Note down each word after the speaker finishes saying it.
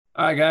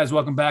All right, guys,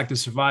 welcome back to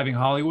Surviving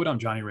Hollywood. I'm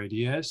Johnny Ray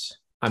Diaz.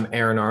 I'm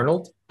Aaron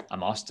Arnold.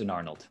 I'm Austin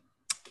Arnold.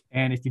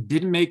 And if you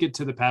didn't make it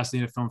to the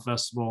Pasadena Film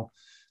Festival,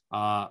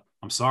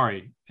 I'm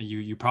sorry.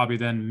 You probably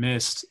then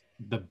missed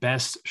the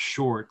best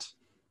short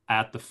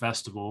at the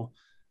festival,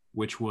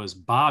 which was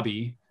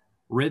Bobby,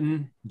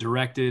 written,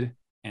 directed,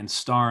 and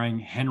starring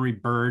Henry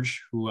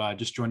Burge, who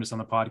just joined us on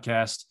the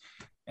podcast.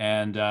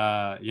 And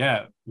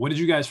what did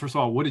you guys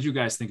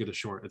think of the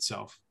short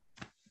itself?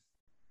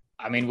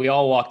 I mean, we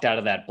all walked out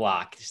of that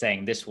block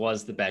saying this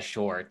was the best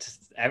short.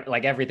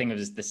 Like everything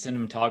was, the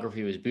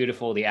cinematography was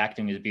beautiful. The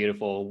acting was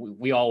beautiful.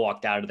 We all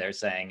walked out of there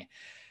saying,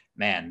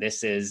 man,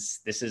 this is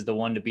the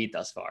one to beat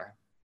thus far.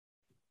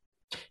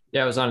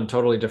 Yeah, it was on a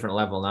totally different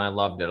level, and I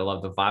loved it. I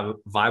love the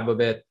vibe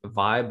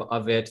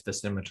of it, the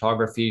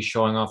cinematography,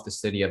 showing off the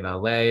city of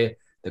LA,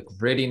 the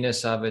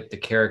grittiness of it, the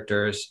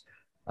characters.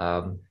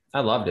 I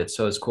loved it.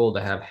 So it's cool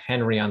to have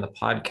Henry on the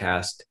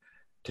podcast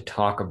to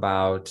talk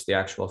about the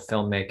actual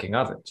filmmaking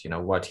of it,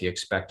 what he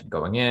expected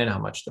going in, how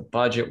much the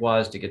budget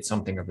was to get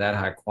something of that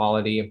high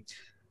quality,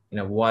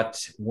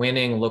 what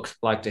winning looked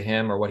like to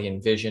him or what he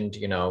envisioned,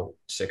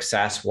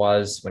 success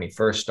was when he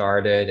first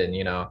started,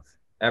 and,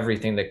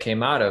 everything that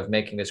came out of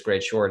making this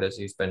great short as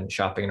he's been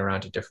shopping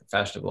around to different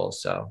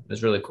festivals. So it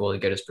was really cool to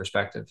get his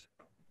perspective.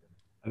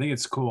 I think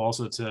it's cool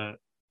also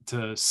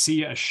to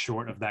see a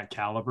short of that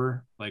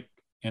caliber, like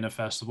in a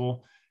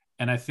festival.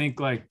 And I think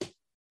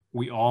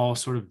we all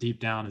sort of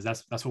deep down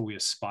that's what we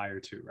aspire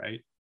to,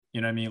 right?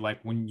 You know what I mean? Like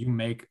when you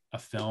make a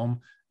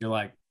film, you're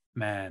like,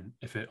 man,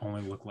 if it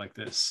only looked like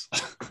this.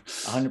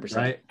 100%.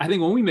 Right? I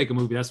think when we make a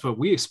movie, that's what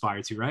we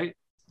aspire to, right?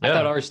 I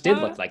thought ours did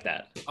look like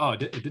that. Oh, it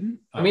didn't?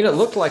 Oh. I mean, it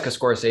looked like a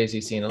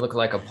Scorsese scene. It looked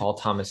like a Paul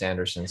Thomas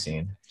Anderson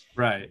scene.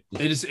 Right.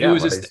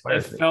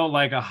 It felt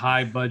like a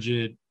high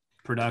budget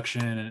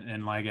production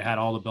and like it had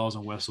all the bells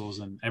and whistles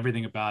and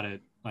everything about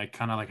it. Like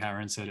kind of like how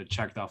Aaron said, it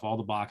checked off all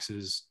the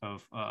boxes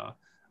of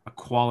a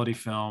quality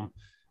film.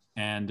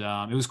 And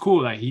it was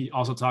cool that he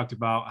also talked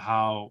about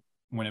how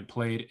when it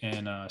played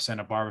in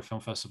Santa Barbara Film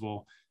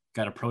Festival,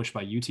 got approached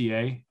by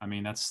UTA. I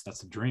mean, that's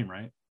the dream,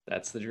 right?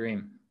 That's the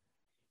dream.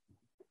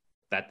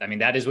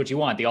 That is what you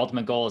want. The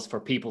ultimate goal is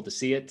for people to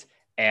see it.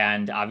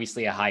 And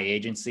obviously a high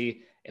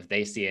agency, if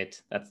they see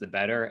it, that's the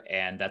better.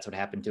 And that's what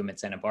happened to him at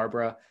Santa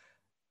Barbara,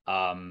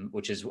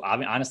 which is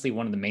honestly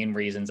one of the main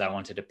reasons I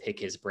wanted to pick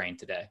his brain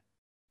today.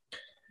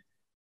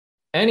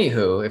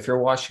 Anywho, if you're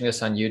watching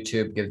this on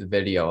YouTube, give the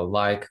video a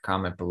like,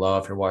 comment below.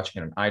 If you're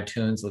watching it on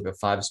iTunes, leave a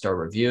 5-star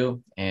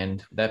review.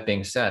 And that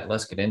being said,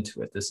 let's get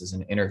into it. This is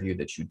an interview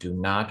that you do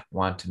not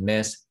want to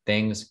miss.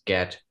 Things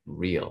get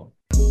real.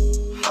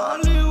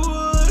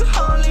 Hollywood,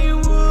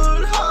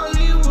 Hollywood,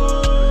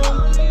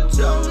 Hollywood.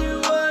 Tell me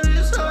what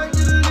it's like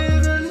to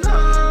live in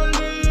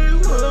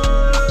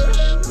Hollywood.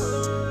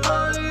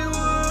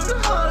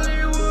 Hollywood,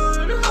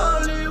 Hollywood,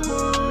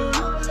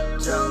 Hollywood.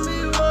 Tell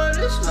me what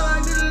it's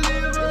like to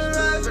live a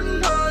life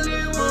in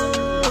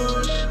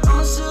Hollywood.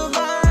 I'ma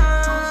survive.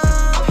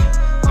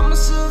 I'ma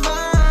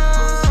survive.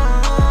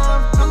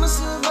 I'ma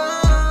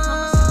survive.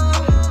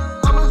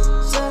 I'ma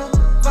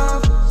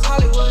survive.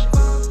 Hollywood.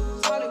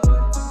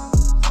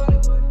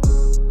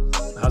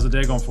 How's the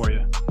day going for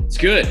you? It's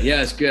good.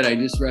 Yeah, it's good. I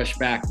just rushed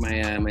back.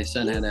 My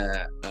son had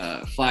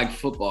a flag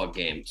football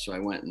game, so I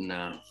went and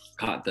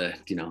caught the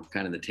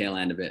kind of the tail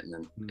end of it, and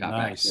then got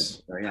back.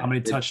 Nice. So, yeah. How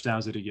many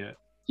touchdowns did he get?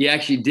 He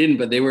actually didn't,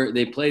 but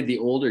they played the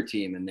older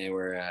team, and they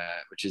were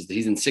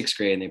he's in 6th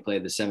grade, and they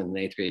played the 7th and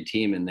 8th grade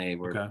team, and they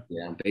were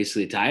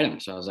basically tied him.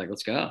 So I was like,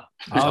 let's go.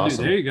 Oh, awesome.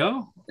 Dude, there you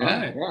go.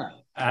 Yeah, All right.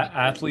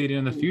 Athlete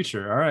in the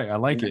future. All right, I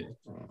like it.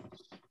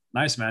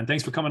 Nice, man.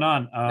 Thanks for coming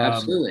on.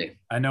 Absolutely.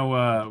 I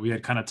know we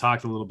had kind of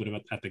talked a little bit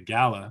about at the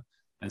gala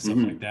and stuff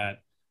like that.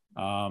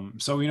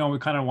 So, we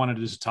kind of wanted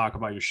to just talk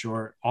about your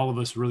short. All of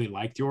us really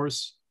liked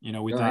yours.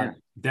 We thought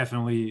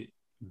definitely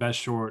best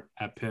short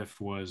at PIF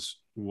was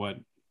what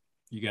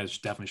you guys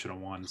definitely should have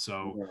won.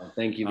 So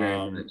thank you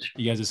very much.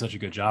 You guys did such a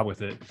good job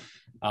with it.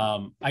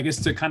 I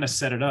guess to kind of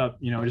set it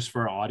up, just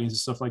for our audience and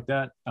stuff like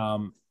that,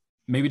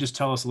 maybe just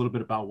tell us a little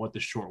bit about what the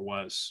short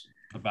was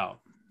about.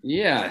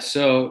 Yeah.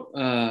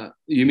 So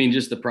you mean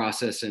just the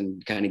process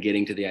and kind of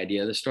getting to the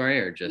idea of the story,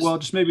 or just? Well,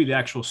 just maybe the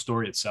actual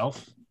story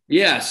itself.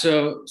 Yeah.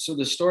 So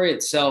the story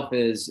itself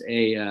is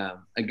a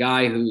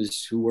guy who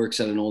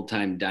works at an old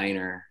time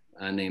diner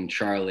named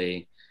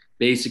Charlie.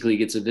 Basically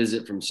gets a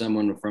visit from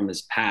someone from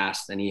his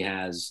past, and he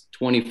has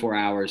 24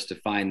 hours to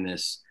find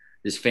this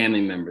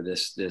family member,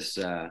 this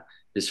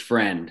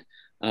friend.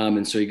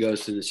 And so he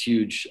goes through this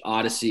huge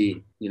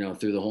odyssey,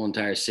 through the whole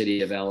entire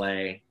city of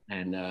LA,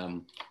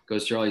 and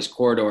goes through all these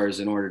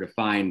corridors in order to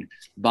find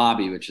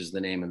Bobby, which is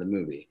the name of the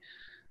movie.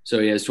 So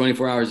he has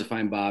 24 hours to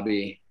find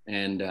Bobby.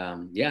 And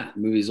the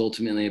movie is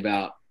ultimately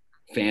about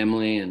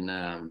family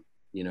and,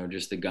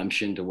 just the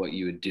gumption to what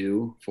you would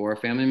do for a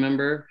family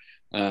member,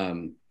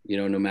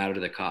 no matter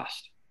the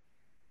cost.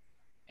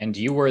 And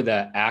you were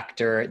the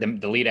actor,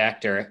 the lead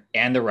actor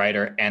and the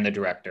writer and the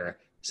director.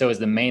 So is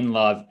the main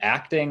love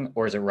acting,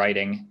 or is it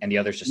writing and the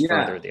others just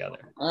further the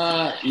other?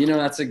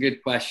 That's a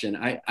good question.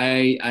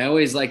 I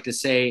always like to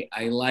say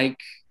I like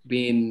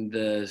being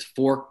the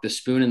fork, the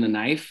spoon, and the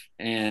knife.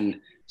 And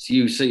so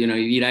you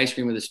eat ice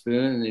cream with a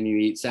spoon, and then you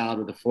eat salad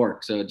with a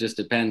fork. So it just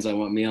depends on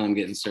what meal I'm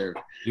getting served.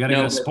 You gotta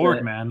get a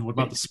spork, man. What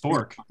about the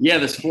spork? Yeah,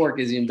 the spork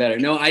is even better.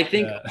 No, I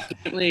think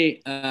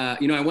definitely.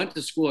 I went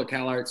to school at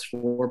Cal Arts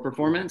for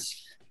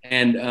performance,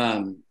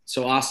 and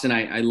so Austin,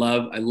 I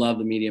love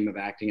the medium of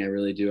acting. I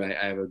really do.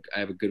 I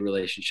have a good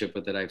relationship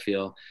with it, I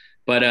feel.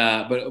 But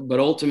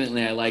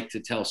ultimately, I like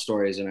to tell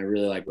stories, and I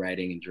really like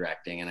writing and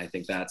directing, and I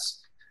think that's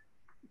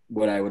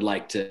what I would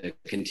like to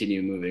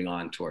continue moving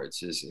on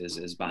towards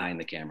is behind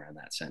the camera in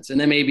that sense. And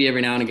then maybe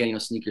every now and again, you'll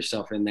sneak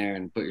yourself in there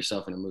and put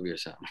yourself in a movie or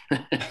something.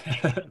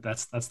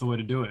 That's the way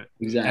to do it.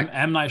 Exactly.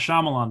 M. Night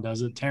Shyamalan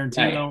does it.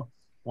 Tarantino, right.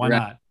 Why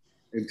right.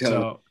 not?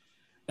 So,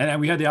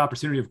 and we had the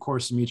opportunity, of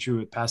course, to meet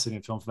you at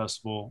Pasadena Film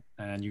Festival,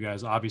 and you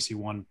guys obviously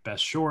won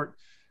Best Short.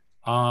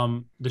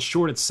 The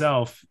short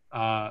itself,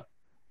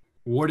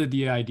 where did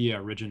the idea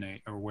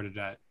originate, or where did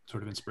that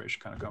sort of inspiration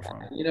kind of come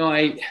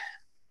from?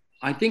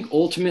 I think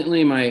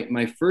ultimately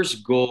my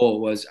first goal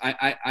was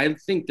I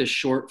think the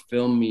short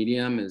film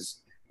medium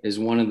is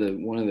one of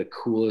the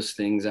coolest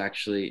things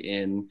actually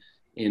in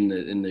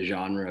the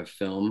genre of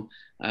film.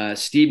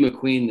 Steve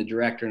McQueen, the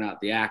director, not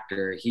the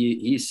actor,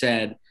 he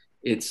said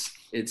it's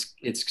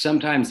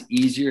sometimes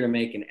easier to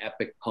make an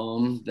epic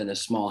poem than a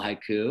small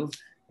haiku.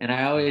 And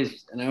I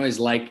always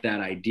liked that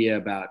idea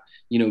about,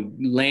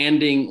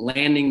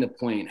 landing the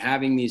point,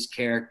 having these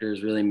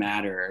characters really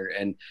matter,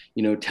 and,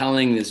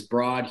 telling this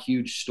broad,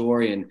 huge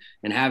story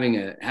and having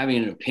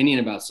an opinion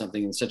about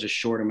something in such a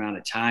short amount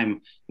of time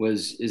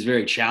is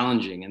very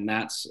challenging. And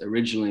that's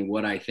originally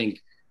what I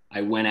think I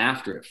went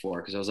after it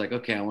for, because I was like,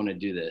 okay, I want to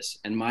do this.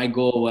 And my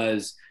goal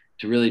was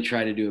to really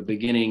try to do a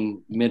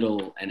beginning,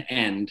 middle, and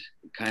end,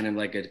 kind of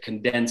like a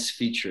condensed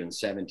feature in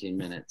 17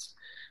 minutes.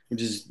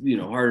 Which is,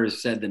 harder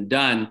said than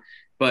done.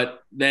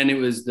 But then it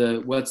was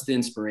what's the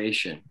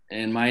inspiration?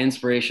 And my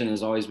inspiration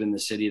has always been the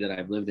city that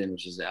I've lived in,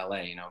 which is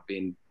LA.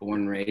 Being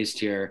born and raised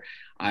here,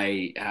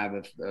 I have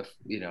a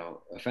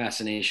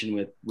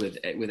fascination with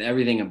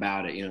everything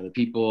about it. The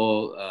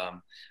people.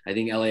 I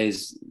think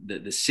LA's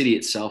the city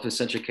itself is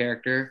such a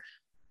character.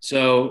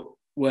 So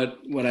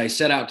what I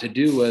set out to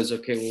do was,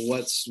 okay,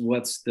 well,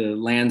 what's the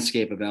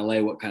landscape of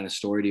LA? What kind of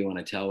story do you want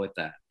to tell with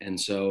that?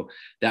 And so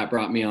that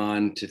brought me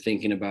on to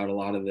thinking about a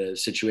lot of the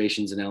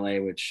situations in LA,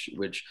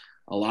 which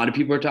a lot of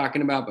people are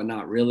talking about, but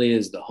not really,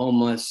 is the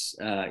homeless,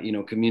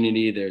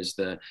 community. There's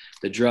the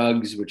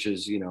drugs, which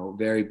is,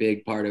 very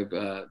big part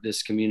of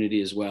this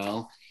community as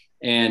well,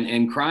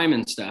 and crime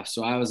and stuff.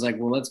 So I was like,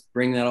 well, let's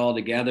bring that all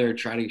together,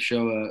 try to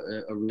show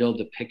a real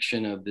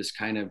depiction of this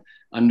kind of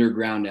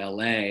underground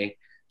LA.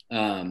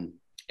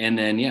 And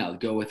then,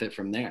 go with it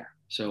from there.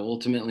 So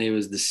ultimately it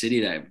was the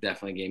city that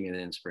definitely gave me the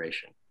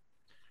inspiration.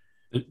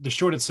 The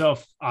short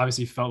itself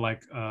obviously felt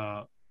like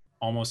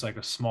almost like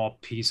a small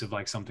piece of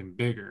like something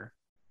bigger.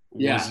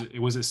 Yeah.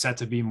 Was it set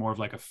to be more of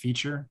like a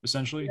feature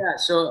essentially? Yeah.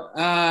 So,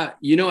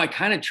 I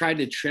kind of tried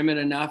to trim it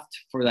enough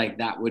for like,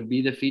 that would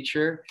be the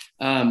feature.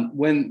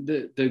 When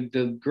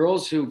the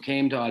girls who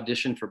came to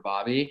audition for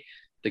Bobby,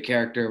 the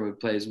character who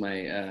plays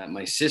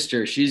my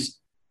sister, she's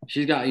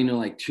got,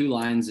 like 2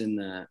 lines in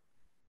the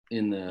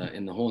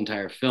whole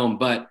entire film.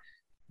 But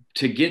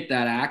to get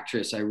that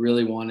actress, I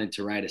really wanted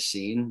to write a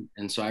scene.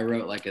 And so I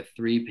wrote like a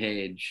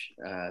 3-page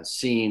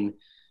scene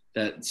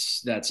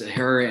that's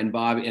her and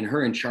Bobby and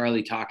her and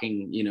Charlie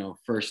talking,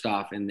 first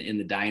off in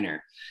the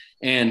diner.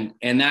 And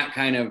that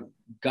kind of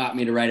got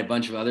me to write a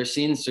bunch of other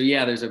scenes. So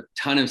yeah, there's a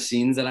ton of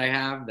scenes that I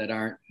have that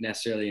aren't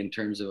necessarily in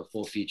terms of a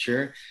full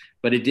feature,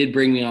 but it did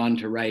bring me on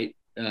to write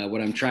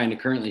what I'm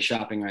currently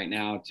shopping right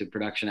now to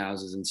production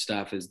houses and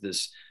stuff, is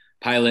this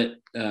pilot,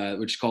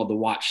 which is called The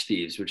Watch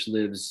Thieves, which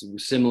lives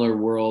similar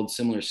world,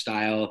 similar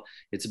style.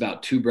 It's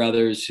about 2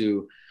 brothers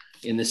who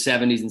in the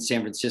 70s in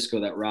San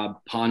Francisco that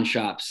robbed pawn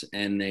shops,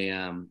 and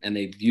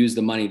they used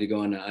the money to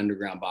go into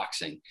underground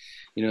boxing.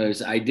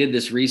 I did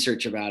this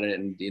research about it,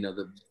 and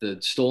the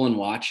stolen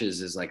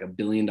watches is like $1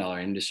 billion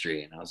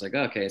industry. And I was like,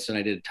 okay. So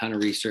I did a ton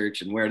of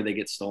research, and where do they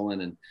get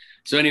stolen? And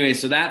so anyway,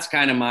 so that's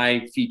kind of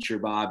my feature,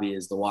 Bobby,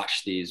 is The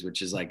Watch Thieves,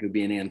 which is like, it would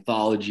be an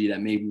anthology that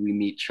maybe we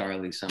meet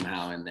Charlie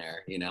somehow in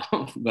there,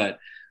 but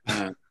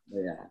yeah.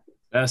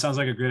 That sounds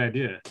like a great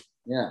idea.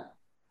 Yeah.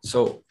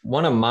 So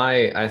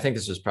I think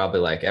this was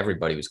probably like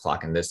everybody was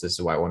clocking this. This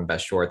is why I won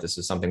Best Short. This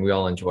is something we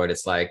all enjoyed.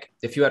 It's like,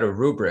 if you had a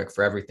rubric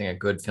for everything a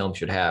good film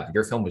should have,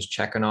 your film was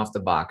checking off the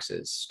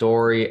boxes: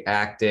 story,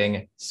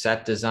 acting,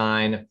 set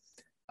design,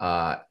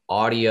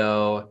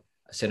 audio,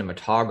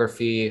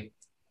 cinematography,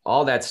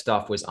 all that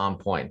stuff was on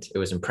point. It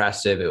was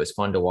impressive. It was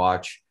fun to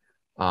watch.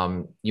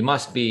 You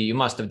must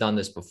have done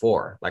this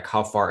before. Like,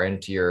 how far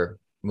into your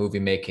movie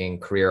making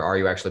career are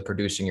you actually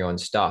producing your own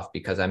stuff?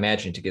 Because I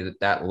imagine to get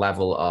that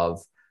level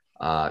of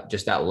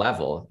just that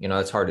level,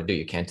 that's hard to do.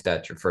 You can't do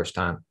that your first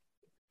time.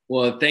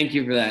 Well, thank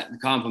you for that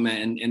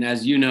compliment. And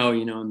as you know,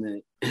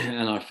 on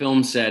our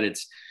film set,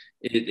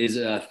 it is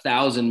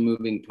 1,000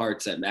 moving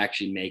parts that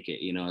actually make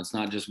it. You know, it's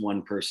not just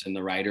one person,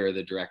 the writer or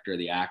the director or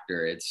the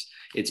actor. It's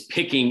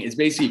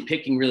basically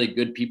picking really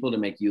good people to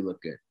make you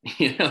look good.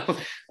 You know,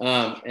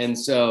 and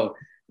so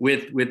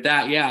with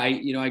that, yeah,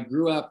 I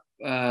grew up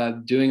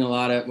doing a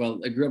lot of,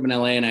 I grew up in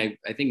LA, and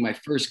I think my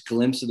first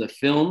glimpse of the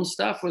film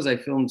stuff was I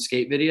filmed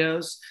skate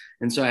videos.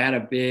 And so I had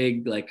a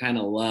big, like, kind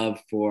of love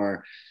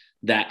for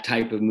that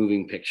type of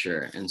moving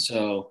picture. And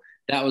so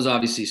that was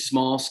obviously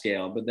small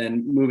scale, but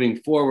then moving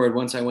forward,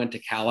 once I went to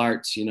Cal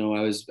Arts, you know,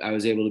 I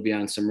was able to be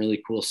on some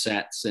really cool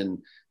sets, and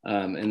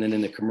then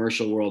in the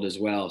commercial world as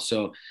well.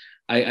 So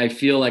I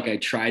feel like I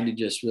tried to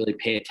just really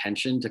pay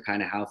attention to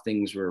kind of how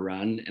things were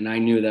run. And I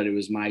knew that it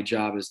was my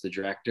job as the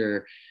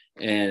director,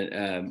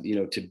 and you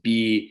know,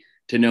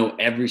 to know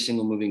every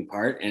single moving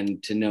part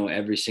and to know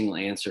every single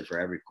answer for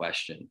every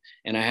question.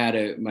 And I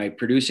had my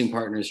producing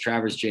partners,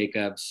 Travers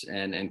Jacobs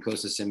and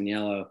Costa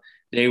Simoniello.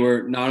 They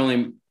were not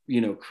only,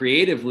 you know,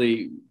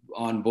 creatively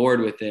on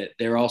board with it,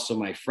 they're also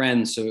my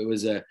friends. So it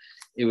was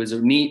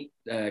a neat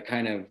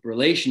kind of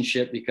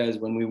relationship, because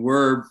when we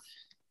were,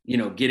 you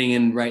know, getting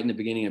in right in the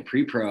beginning of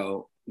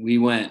pre-pro, we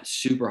went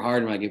super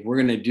hard. Like, if we're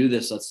going to do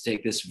this, let's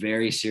take this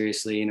very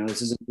seriously. You know,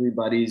 this isn't three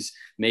buddies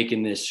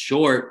making this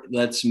short.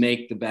 Let's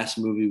make the best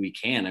movie we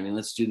can. I mean,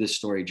 let's do this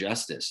story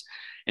justice.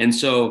 And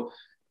so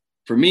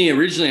for me,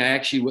 originally, I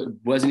actually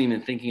wasn't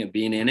even thinking of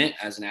being in it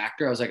as an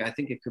actor. I was like, I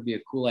think it could be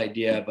a cool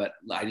idea, but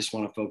I just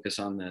want to focus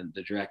on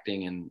the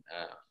directing and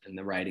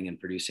the writing and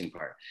producing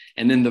part.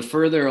 And then the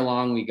further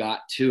along we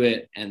got to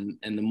it, and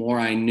the more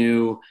I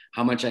knew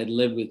how much I'd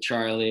lived with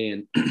Charlie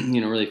and,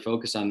 you know, really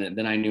focus on that,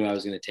 then I knew I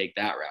was going to take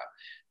that route,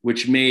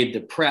 which made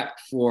the prep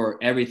for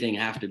everything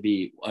have to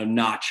be a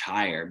notch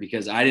higher,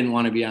 because I didn't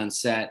want to be on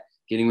set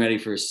getting ready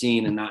for a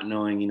scene and not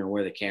knowing, you know,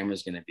 where the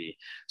camera's going to be.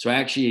 So I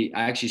actually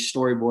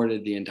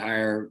storyboarded the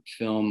entire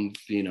film,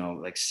 you know,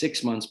 like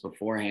 6 months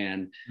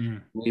beforehand.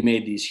 We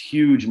made these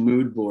huge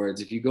mood boards.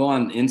 If you go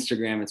on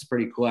Instagram, it's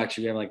pretty cool.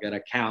 Actually, we have like an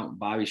account,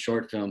 Bobby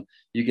Short Film.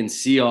 You can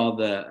see all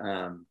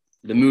the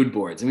mood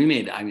boards. And we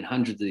made, I mean,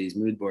 hundreds of these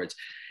mood boards.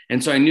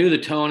 And so I knew the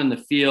tone and the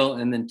feel.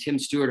 And then Tim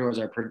Stewart, who was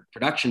our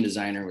production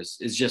designer,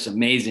 is just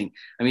amazing.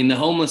 I mean, the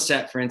homeless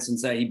set, for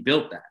instance, that he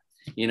built that.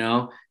 You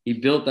know, he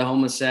built the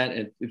homeless set.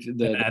 And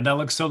that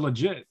looks so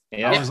legit.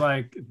 Yeah. I was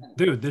like,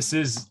 dude, this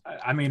is,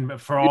 I mean,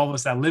 for all of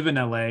us that live in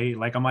LA,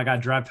 like, I'm like, I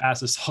drive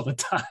past this all the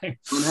time.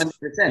 100%.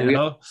 You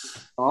know?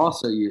 We're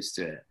also used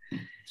to it.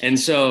 And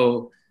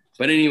so,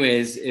 but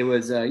anyways, it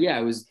was,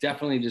 it was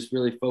definitely just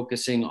really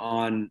focusing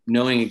on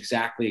knowing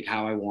exactly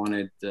how I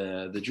wanted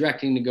the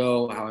directing to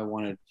go, how I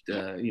wanted,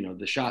 you know,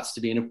 the shots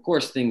to be. And of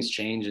course, things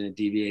change and it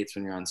deviates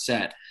when you're on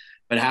set.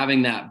 But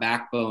having that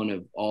backbone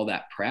of all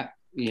that prep,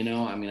 you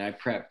know, I mean, I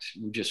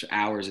prepped just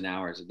hours and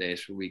hours a day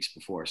for weeks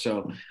before.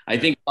 So I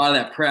think a lot of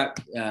that prep,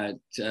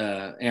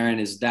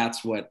 Aaron,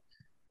 that's what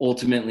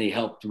ultimately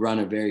helped run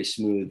a very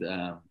smooth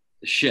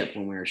ship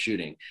when we were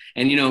shooting.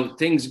 And, you know,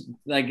 things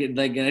like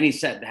any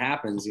set that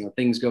happens, you know,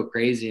 things go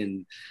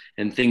crazy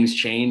and things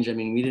change. I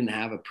mean, we didn't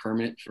have a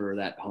permit for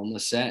that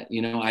homeless set.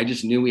 You know, I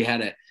just knew we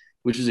had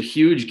which was a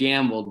huge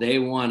gamble. Day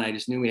one, I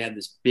just knew we had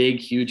this big,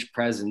 huge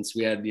presence.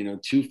 We had, you know,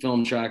 2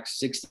 film trucks,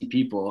 60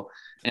 people.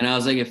 And I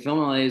was like, if Film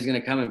LA is going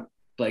to come and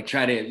like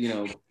try to, you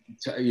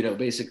know,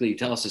 basically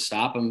tell us to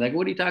stop, I'm like,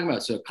 what are you talking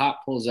about? So a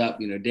cop pulls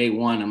up, you know, day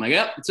one. I'm like,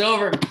 yep, it's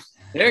over.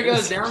 There it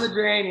goes down the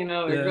drain, you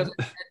know. There goes.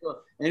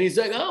 And he's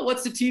like, oh,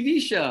 what's the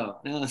TV show?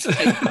 And I was like,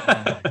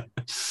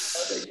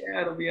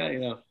 yeah, it'll be, you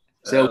know.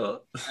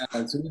 So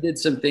we did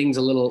some things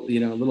a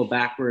little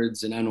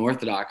backwards and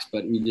unorthodox,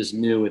 but we just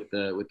knew with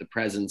the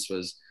presence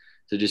was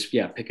to just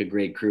pick a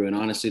great crew. And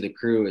honestly, the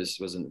crew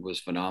was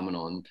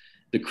phenomenal. And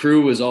the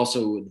crew was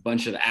also a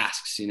bunch of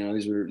asks. You know,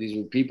 these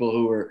were people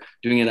who were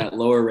doing it at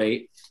lower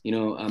rate. You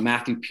know,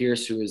 Matthew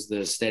Pierce, who was the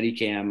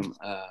Steadicam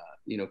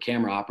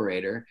camera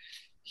operator,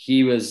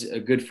 he was a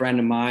good friend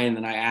of mine.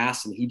 And I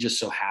asked, and he just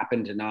so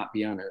happened to not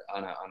be on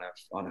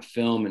a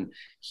film, and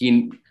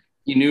he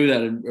knew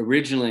that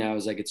originally. I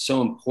was like, it's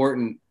so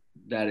important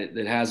that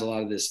it has a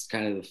lot of this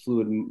kind of the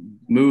fluid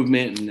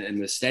movement and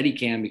the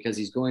Steadicam, because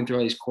he's going through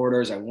all these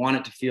corridors. I want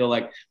it to feel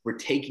like we're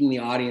taking the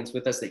audience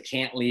with us. They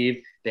can't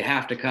leave. They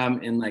have to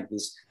come in like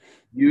this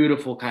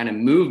beautiful kind of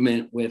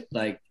movement with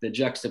like the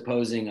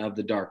juxtaposing of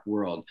the dark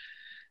world.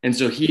 And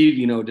so he,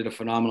 you know, did a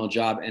phenomenal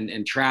job.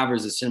 And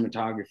Travers, the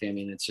cinematography, I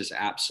mean, it's just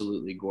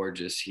absolutely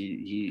gorgeous.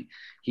 He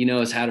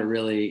knows how to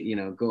really, you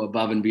know, go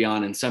above and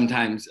beyond, and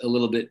sometimes a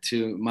little bit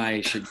to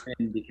my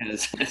chagrin,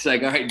 because it's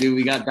like, all right, dude,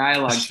 we got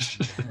dialogue.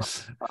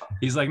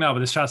 He's like, no, but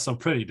this shot's so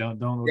pretty. Don't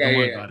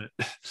worry about it.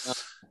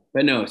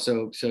 But no,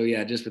 so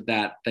yeah, just with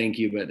that, thank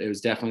you. But it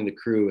was definitely the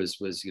crew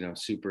was you know,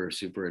 super,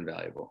 super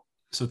invaluable.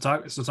 So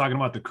talking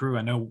about the crew,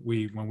 I know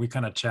when we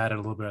kind of chatted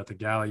a little bit at the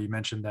gala, you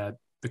mentioned that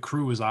the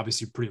crew was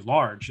obviously pretty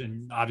large,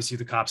 and obviously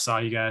the cops saw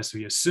you guys, so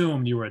he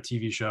assumed you were a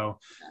TV show.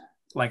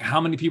 Like, how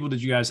many people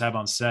did you guys have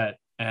on set?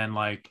 And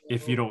like,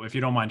 if you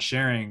don't mind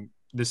sharing,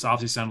 this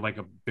obviously sounded like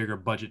a bigger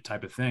budget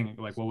type of thing.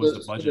 Like, what was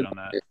the budget on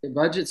that? The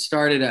budget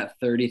started at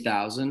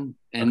 30,000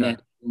 and then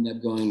ended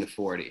up going to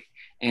 40.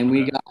 And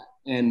we got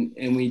and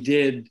we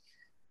did,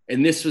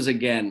 and this was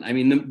again, I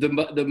mean,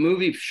 the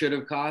movie should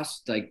have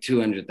cost like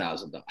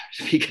 $200,000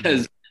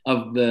 because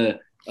of the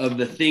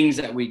things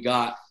that we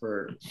got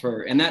for,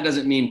 and that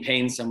doesn't mean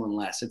paying someone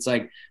less. It's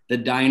like the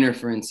diner,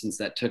 for instance,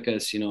 that took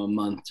us, a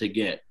month to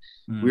get.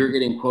 We were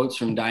getting quotes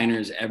from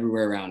diners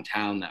everywhere around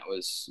town that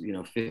was,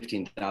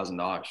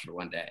 $15,000 for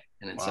one day.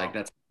 And it's like,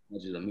 that's the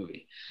budget of the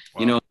movie.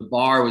 Wow. The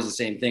bar was the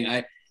same thing.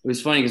 It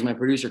was funny because my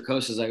producer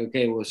Costa's like,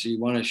 okay, well, so you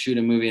want to shoot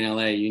a movie in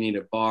LA, you need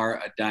a bar,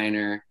 a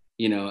diner,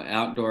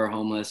 outdoor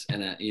homeless,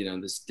 and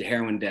this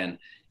heroin den.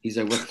 He's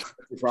like, what's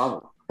the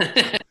problem?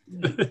 I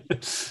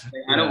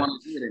don't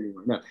want to do it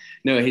anymore.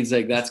 No, he's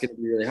like, that's going to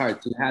be really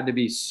hard. So you had to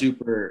be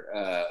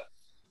super,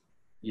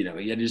 you had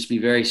to just be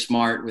very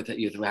smart with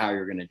how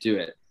you're going to do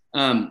it.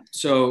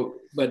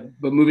 But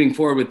moving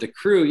forward with the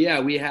crew,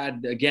 we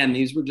had, again,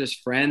 these were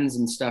just friends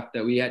and stuff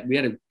that we had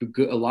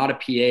a lot of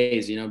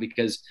PAs,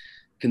 because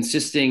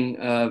consisting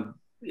of,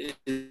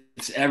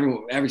 it's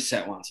every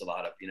set wants a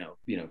lot of,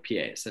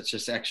 PAs. That's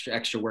just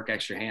extra work,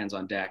 extra hands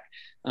on deck.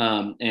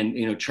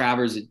 And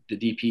Travers, the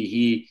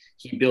DP,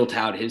 he built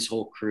out his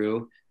whole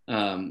crew,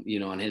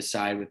 on his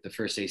side with the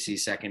first AC,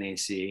 second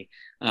AC.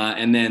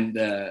 And then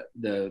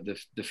the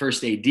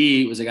first AD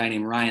was a guy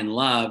named Ryan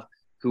Love,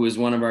 who was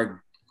one of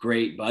our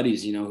great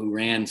buddies, who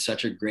ran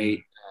such a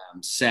great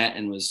set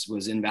and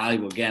was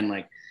invaluable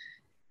again.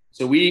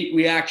 So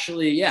we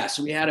actually,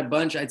 so we had a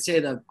bunch. I'd say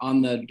that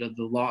on the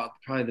law,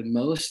 probably the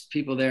most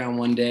people there on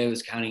one day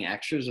was counting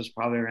extras was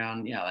probably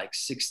around,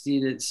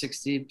 60 to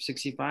 60,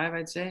 65,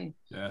 I'd say.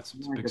 Yeah, it's a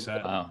big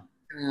set. Wow.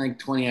 Like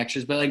 20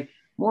 extras, but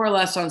more or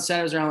less on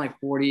set it was around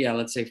 40. Yeah,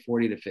 let's say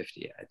 40 to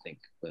 50, I think.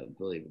 But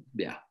believe it.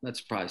 Yeah,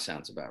 that's probably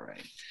sounds about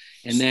right.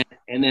 And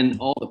then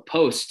all the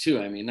posts too.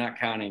 I mean, not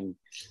counting.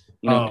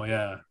 Oh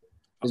yeah.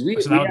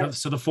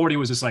 So the 40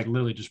 was just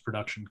literally just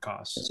production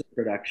costs.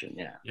 Production,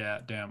 yeah. Yeah,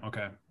 damn.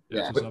 Okay.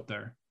 Yeah. It's up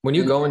there. When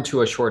you go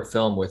into a short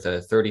film with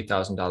a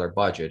 $30,000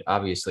 budget,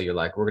 obviously you're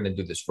like, we're going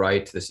to do this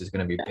right. This is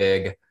going to be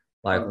big.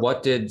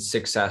 What did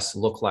success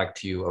look like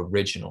to you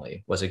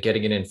originally? Was it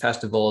getting it in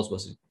festivals?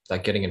 Was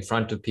it getting in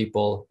front of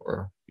people?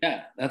 Or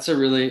yeah, that's a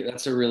really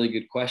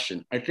good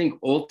question. I think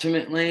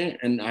ultimately,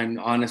 and I'm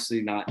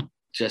honestly not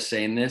just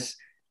saying this,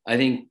 I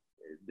think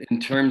in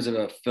terms of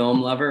a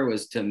film lover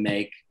was to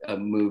make a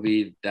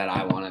movie that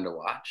I wanted to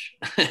watch,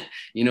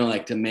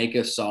 to make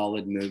a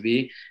solid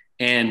movie.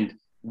 And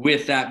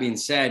with that being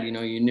said, you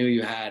knew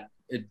you had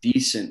a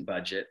decent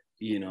budget,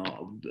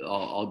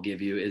 I'll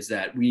give you is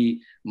that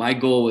my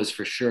goal was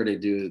for sure to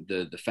do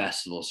the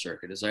festival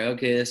circuit. It's like,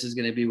 okay, this is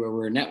going to be where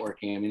we're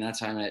networking. I mean,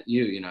 that's how I met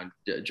you,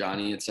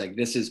 Johnny, it's like,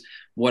 this is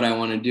what I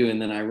want to do.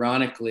 And then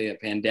ironically, a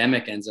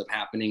pandemic ends up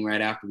happening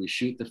right after we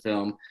shoot the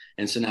film.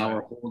 And so now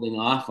we're holding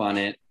off on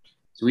it.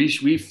 So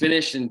we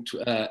finished in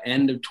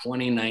end of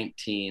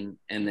 2019,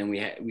 and then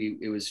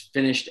it was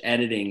finished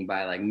editing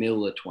by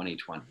middle of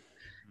 2020,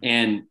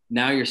 and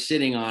now you're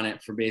sitting on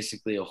it for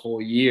basically a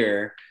whole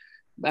year,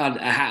 about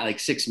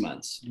 6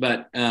 months.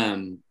 But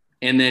and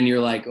then you're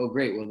like, oh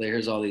great, well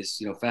there's all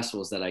these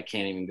festivals that I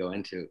can't even go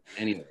into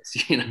anyways.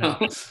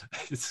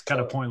 It's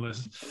kind of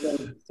pointless. So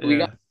we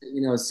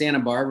got Santa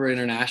Barbara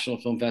International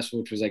Film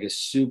Festival, which was a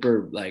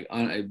super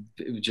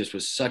it just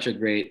was such a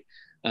great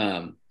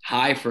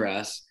high for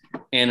us.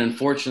 And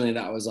unfortunately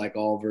that was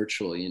all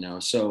virtual,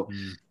 so,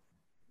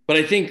 but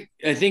I think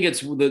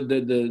it's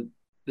the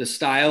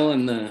style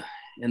and the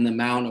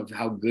amount of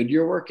how good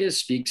your work is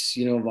speaks,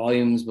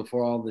 volumes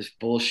before all this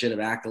bullshit of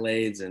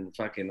accolades and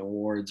fucking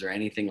awards or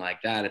anything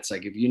like that. It's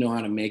if you know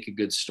how to make a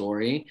good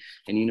story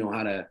and you know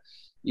how to,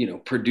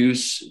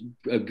 produce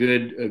a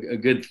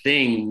good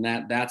thing,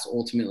 that's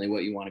ultimately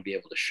what you want to be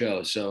able to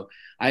show. So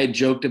I had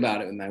joked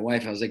about it with my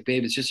wife. I was like,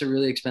 babe, it's just a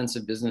really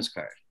expensive business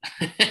card.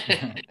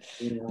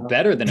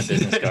 Better than a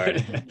business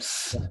card.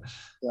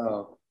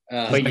 So,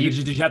 but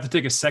did you have to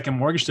take a second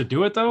mortgage to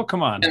do it though?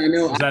 Come on.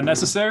 Is that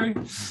necessary?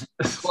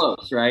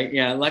 Close, right?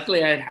 Yeah.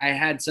 Luckily I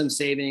had some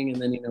saving,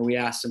 and then, we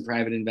asked some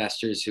private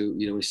investors who,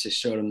 we just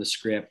showed them the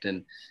script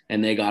and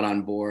they got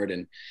on board.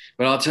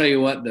 But I'll tell you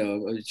what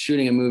though,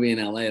 shooting a movie in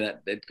LA,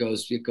 it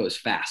goes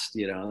fast,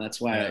 that's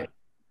why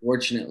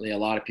fortunately a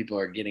lot of people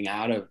are getting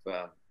out of,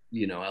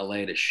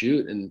 LA to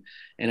shoot. And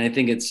I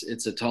think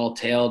it's a tall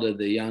tale to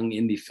the young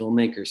indie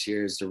filmmakers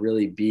here is to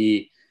really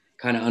be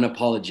kind of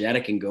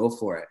unapologetic and go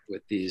for it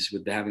with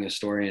having a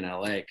story in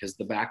LA, because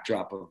the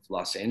backdrop of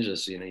Los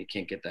Angeles, you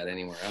can't get that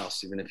anywhere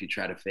else. Even if you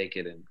try to fake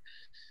it in,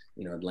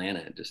 Atlanta,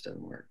 it just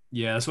doesn't work.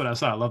 Yeah, that's what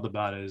I loved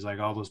about it is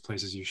all those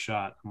places you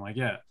shot. I'm like,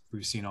 yeah,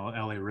 we've seen all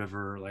LA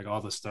River,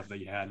 all the stuff that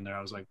you had in there.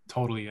 I was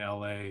totally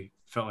LA,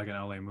 felt like an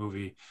LA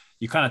movie.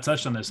 You kind of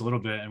touched on this a little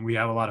bit, and we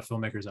have a lot of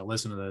filmmakers that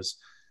listen to this.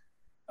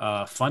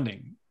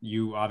 Funding,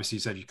 you obviously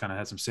said you kind of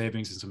had some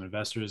savings and some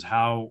investors.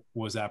 How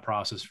was that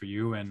process for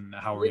you, and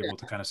how were you able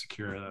to kind of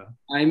secure the?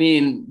 I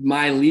mean,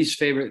 my least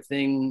favorite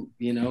thing,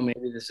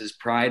 maybe this is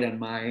pride on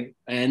my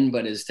end,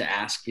 but is to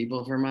ask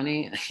people for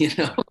money.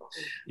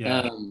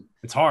 Yeah,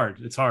 it's hard.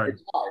 It's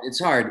hard. It's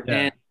hard.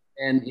 Yeah.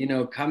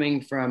 And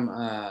coming from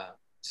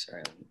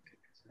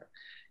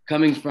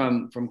coming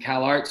from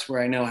Cal Arts,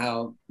 where I know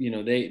how,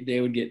 they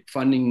would get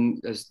funding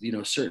as,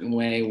 a certain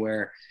way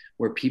where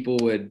people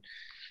would,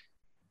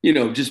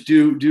 just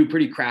do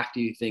pretty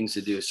crafty things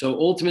to do. So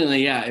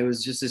ultimately, yeah, it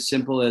was just as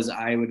simple as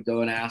I would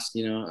go and ask,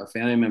 a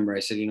family member. I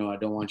said, I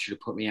don't want you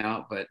to put me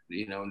out, but,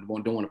 don't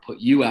want to put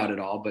you out at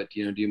all. But,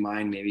 do you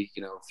mind maybe,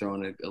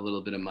 throwing a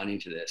little bit of money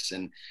to this?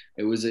 And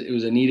it was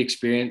a neat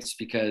experience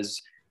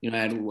because, I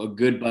had a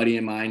good buddy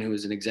of mine who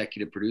was an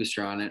executive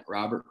producer on it,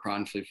 Robert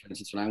Cronfley, for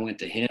instance. When I went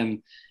to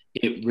him,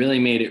 it really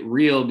made it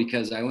real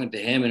because I went to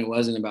him and it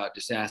wasn't about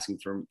just asking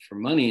for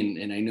money.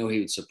 And I know he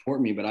would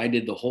support me, but I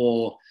did the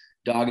whole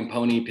dog and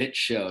pony pitch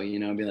show,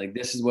 be like,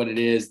 this is what it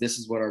is. This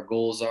is what our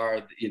goals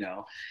are,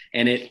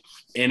 and it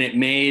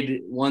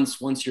made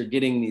once you're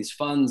getting these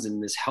funds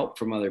and this help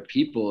from other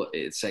people,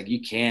 it's like,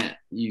 you can't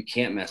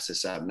mess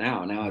this up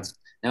now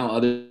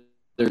others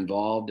are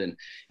involved, and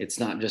it's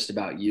not just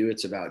about you.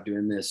 It's about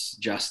doing this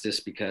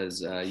justice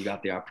because you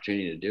got the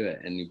opportunity to do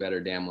it, and you better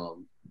damn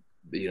well,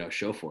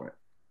 show for it.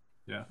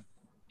 Yeah.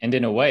 And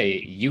in a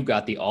way, you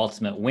got the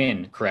ultimate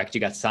win, correct?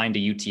 You got signed to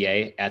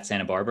UTA at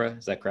Santa Barbara.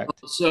 Is that correct?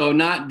 So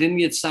didn't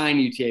get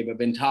signed UTA, but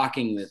been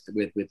talking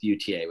with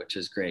UTA, which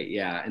is great.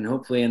 Yeah. And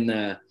hopefully in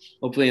the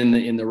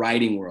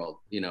writing world,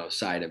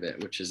 side of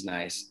it, which is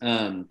nice.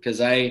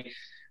 Cause I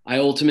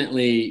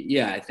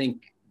ultimately, I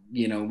think,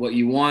 what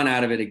you want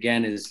out of it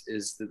again is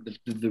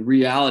the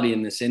reality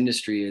in this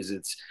industry is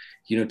it's,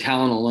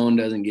 talent alone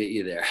doesn't get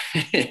you there.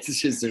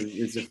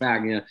 it's a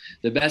fact.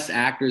 The best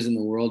actors in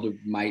the world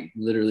might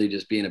literally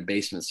just be in a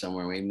basement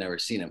somewhere. We've never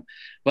seen them.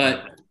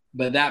 But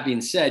that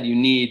being said,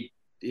 it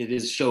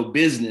is show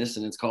business,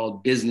 and it's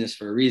called business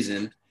for a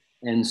reason.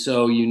 And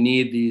so you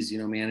need these,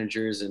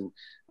 managers and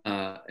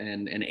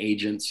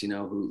agents,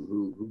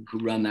 who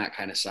run that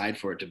kind of side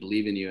for it to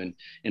believe in you.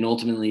 And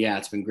ultimately,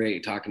 it's been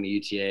great talking to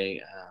UTA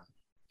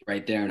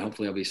right there. And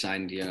hopefully I'll be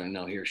signed,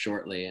 here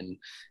shortly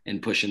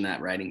and pushing that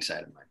writing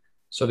side of mine.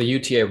 So the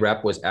UTA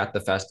rep was at the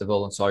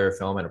festival and saw your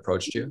film and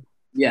approached you?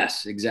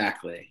 Yes,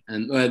 exactly.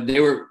 And they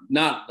were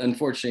not,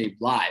 unfortunately,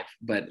 live,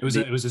 but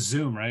it was a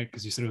Zoom, right?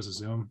 Because you said it was a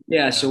Zoom.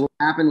 Yeah. So what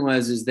happened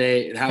was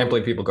I can't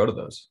believe people go to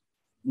those.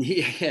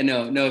 Yeah,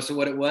 no. So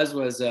what it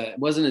was it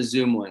wasn't a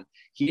Zoom one.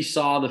 He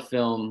saw the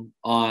film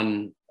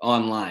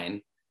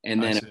online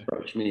and then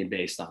approached me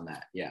based on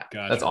that. Yeah.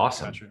 Gotcha. That's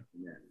awesome. Gotcha.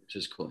 Yeah, which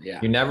is cool. Yeah.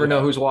 You never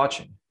know who's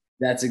watching.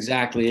 That's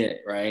exactly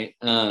it, right?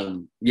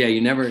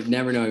 You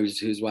never know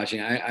who's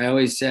watching. I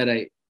always said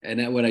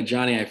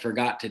Johnny, I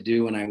forgot to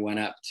do when I went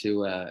up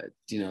to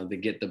the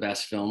Get the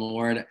Best Film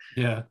Award.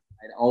 Yeah.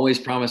 I'd always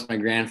promised my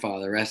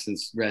grandfather, rest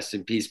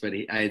in peace, but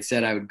I had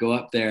said I would go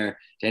up there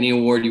to any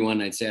award you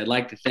won. I'd say, I'd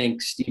like to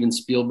thank Steven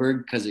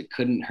Spielberg because it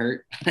couldn't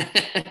hurt.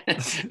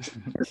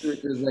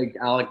 It was like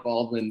Alec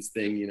Baldwin's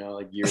thing,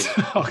 like years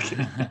ago.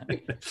 Okay.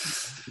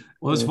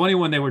 Well, it's funny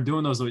when they were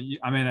doing those.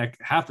 I mean,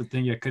 half the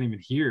thing I couldn't even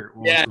hear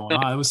what was going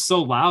on. It was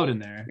so loud in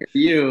there.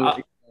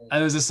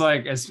 I was just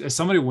like, is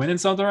somebody winning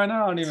something right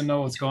now? I don't even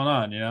know what's going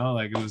on.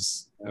 It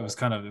was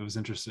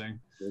interesting.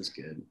 It was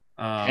good.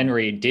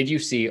 Henry, did you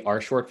see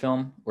our short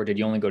film or did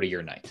you only go to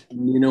your night?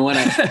 You know what?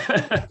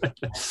 I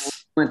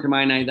went to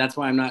my night. That's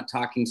why I'm not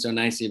talking so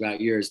nicely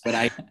about yours. But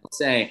I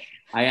say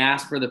I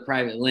asked for the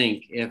private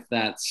link if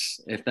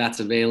that's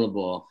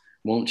available.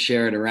 Won't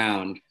share it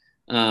around.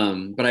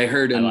 But I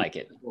heard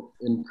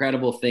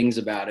incredible things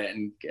about it.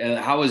 And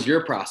how was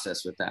your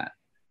process with that?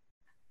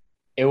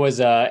 Ours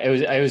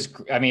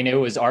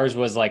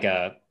was like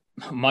a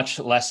much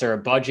lesser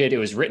budget. It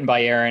was written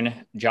by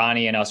Aaron,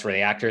 Johnny, and us were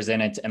the actors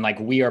in it. And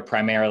we are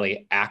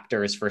primarily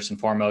actors first and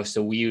foremost.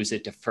 So we use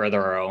it to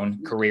further our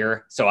own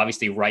career. So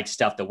obviously write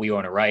stuff that we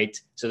want to write.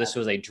 So this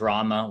was a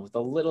drama with a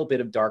little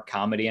bit of dark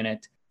comedy in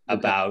it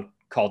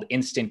called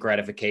Instant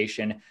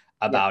Gratification,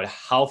 about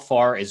how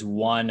far is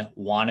one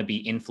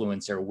wannabe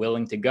influencer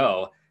willing to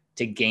go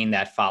to gain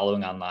that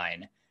following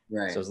online.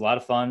 Right. So it was a lot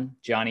of fun.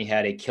 Johnny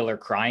had a killer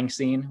crying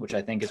scene, which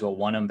I think is what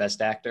won him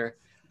Best Actor.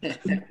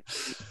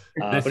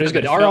 But it was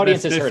good. Our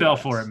audience they fell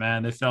for it,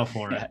 man. They fell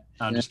for it.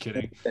 I'm just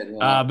kidding.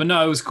 But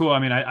no, it was cool. I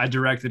mean, I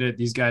directed it.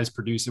 These guys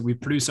produced it. We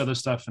produced other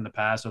stuff in the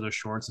past, other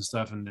shorts and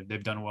stuff, and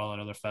they've done well at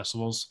other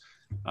festivals.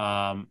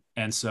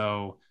 And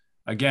so,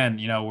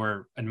 again,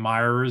 we're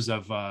admirers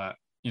of,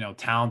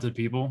 talented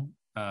people,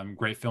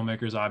 great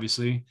filmmakers,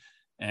 obviously.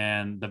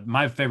 And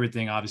my favorite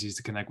thing, obviously, is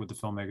to connect with the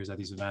filmmakers at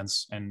these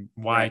events. And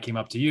why I came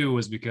up to you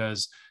was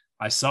because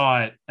I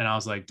saw it and I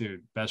was like,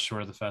 dude, best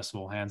short of the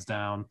festival, hands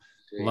down.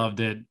 Loved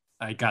it.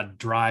 I got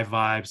Drive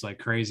vibes like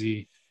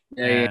crazy.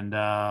 And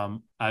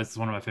it's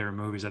one of my favorite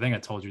movies. I think I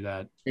told you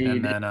that.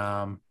 And then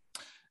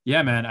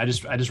man, I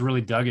just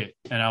really dug it.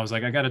 And I was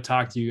like, I got to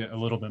talk to you a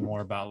little bit more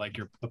about like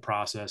the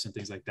process and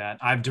things like that.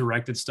 I've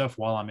directed stuff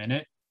while I'm in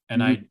it.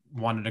 And I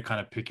wanted to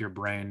kind of pick your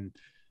brain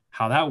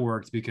how that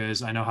worked,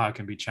 because I know how it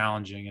can be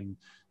challenging. And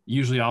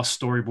usually I'll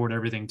storyboard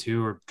everything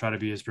too, or try to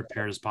be as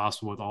prepared as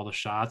possible with all the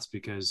shots,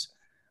 because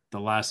the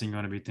last thing you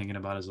want to be thinking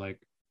about is like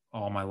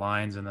all my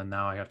lines. And then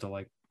now I have to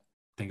like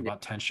think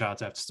about 10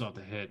 shots I still have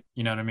to hit,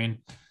 you know what I mean?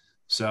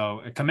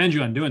 So I commend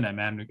you on doing that,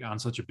 man, on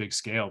such a big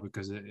scale,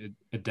 because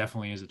it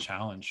definitely is a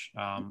challenge.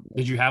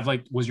 Did you have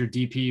was your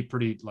DP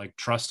pretty like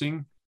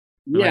trusting?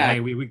 They're Yeah. like, hey,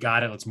 we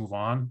got it. Let's move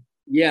on.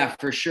 Yeah,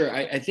 for sure.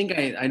 I think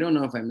I don't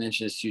know if I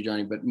mentioned this to you,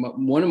 Johnny, but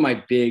one of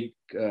my big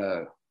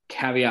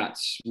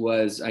caveats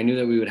was I knew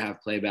that we would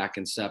have playback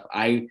and stuff.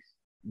 I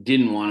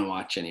didn't want to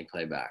watch any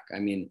playback. I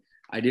mean,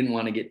 I didn't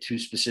want to get too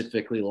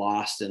specifically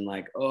lost in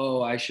like,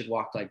 oh, I should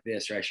walk like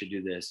this or I should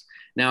do this.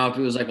 Now, if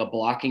it was like a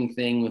blocking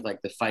thing with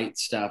like the fight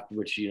stuff,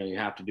 which, you know, you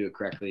have to do it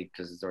correctly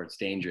because it's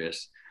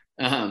dangerous,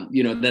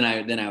 you know, then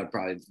I would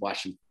probably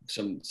watch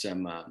some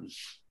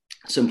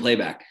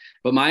playback.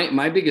 But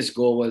my biggest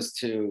goal was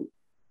to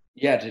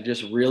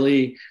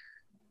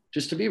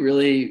just to be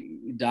really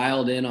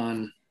dialed in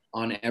on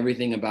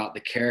everything about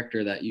the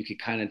character that you could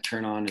kind of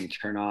turn on and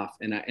turn off.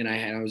 And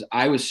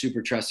I was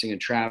super trusting of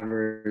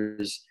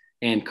Travers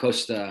and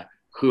Costa,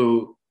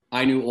 who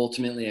I knew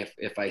ultimately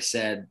if I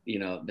said, you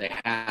know, they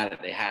had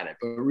it.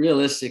 But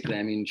realistically,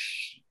 I mean,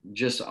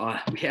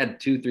 we had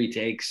 2-3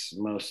 takes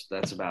most.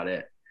 That's about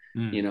it.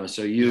 You know,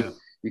 so you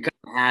kind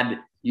of had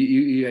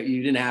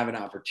you didn't have an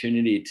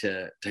opportunity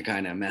to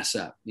kind of mess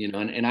up, you know.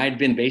 And I'd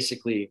been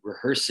basically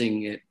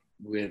rehearsing it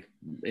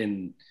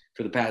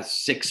for the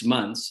past 6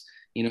 months,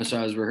 you know. So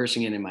I was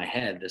rehearsing it in my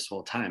head this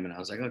whole time, and I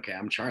was like, okay,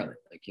 I'm Charlie,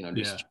 like, you know,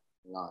 just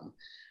on.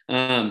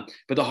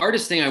 But the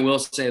hardest thing I will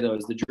say though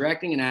is the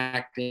directing and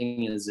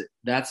acting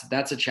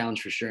that's a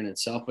challenge for sure in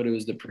itself, but it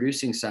was the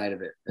producing side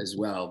of it as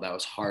well that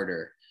was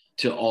harder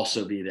to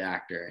also be the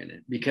actor in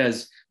it,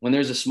 because when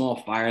there's a small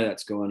fire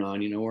that's going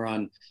on, you know,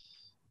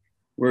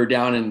 we're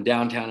down in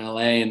downtown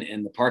LA,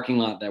 and the parking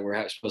lot that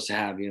we're supposed to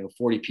have, you know,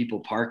 40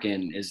 people park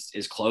in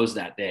is closed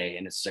that day,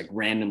 and it's like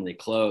randomly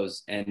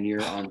closed, and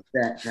you're on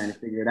set trying to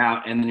figure it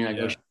out, and then you're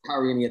like, oh, how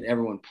are we gonna get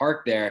everyone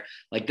parked there?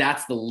 Like,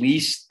 that's the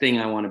least thing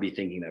I want to be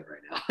thinking of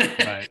right now.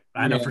 Right.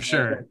 I know, for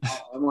sure.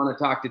 I want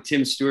to talk to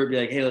Tim Stewart, be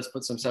like, hey, let's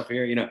put some stuff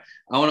here. You know,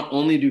 I want to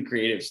only do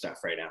creative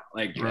stuff right now.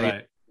 Like,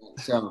 right.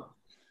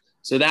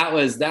 So that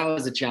was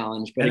a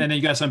challenge. But and then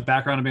you got some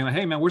background of being like,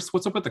 hey man,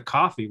 what's up with the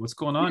coffee? What's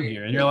going on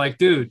here? And you're like,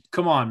 dude,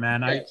 come on,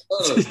 man.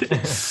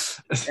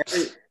 It's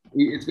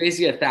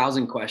basically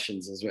 1,000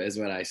 questions is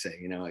what I say,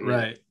 you know.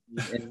 Right.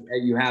 And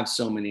you have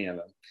so many of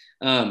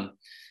them.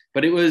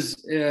 But it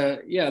was,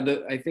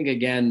 I think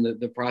again,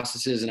 the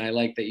processes, and I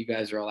like that you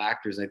guys are all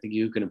actors. I think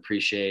you can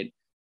appreciate,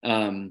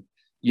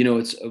 you know,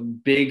 it's a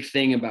big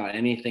thing about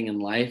anything in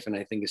life. And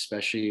I think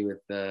especially with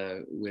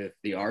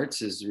the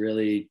arts is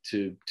really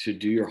to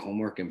do your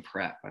homework and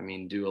prep. I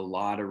mean, do a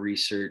lot of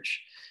research,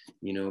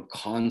 you know,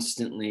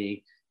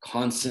 constantly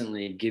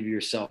give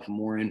yourself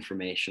more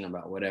information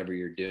about whatever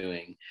you're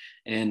doing.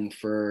 And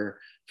for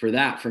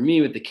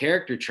me with the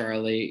character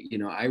Charlie, you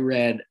know, I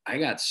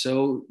got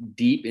so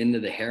deep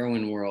into the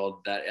heroin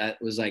world that it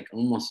was like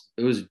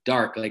it was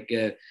dark, like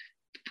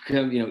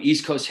you know,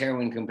 East Coast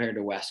heroin compared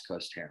to West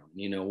Coast heroin,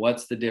 you know,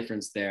 what's the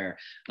difference there?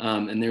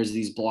 And there's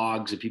these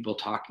blogs of people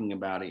talking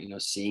about it, you know,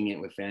 seeing it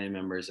with family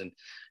members and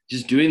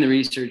just doing the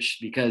research,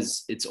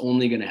 because it's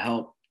only going to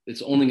help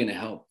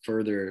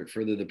further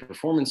the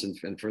performance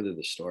and further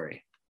the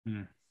story.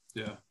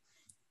 Yeah.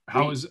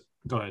 Go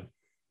ahead.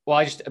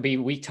 Well,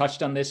 we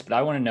touched on this, but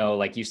I want to know,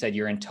 like you said,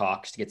 you're in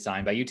talks to get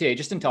signed by UTA,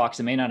 just in talks.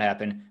 It may not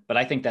happen, but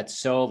I think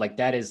that's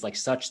that is like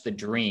such the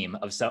dream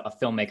of a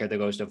filmmaker that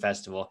goes to a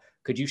festival.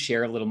 Could you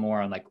share a little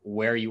more on like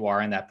where you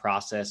are in that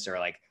process, or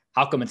like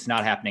how come it's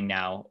not happening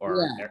now?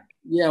 Or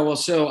well,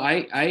 so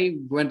I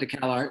went to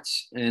Cal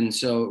Arts, and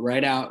so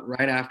right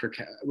after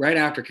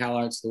Cal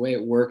Arts, the way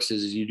it works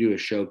is you do a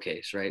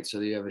showcase, right?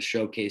 So you have a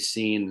showcase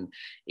scene, and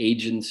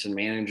agents and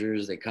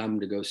managers, they come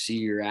to go see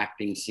your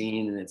acting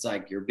scene, and it's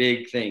like your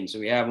big thing. So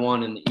we have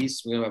one in the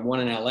East, we have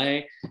one in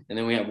LA, and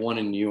then we have one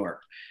in New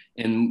York.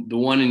 And the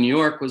one in New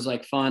York was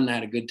like fun. I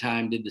had a good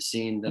time, did the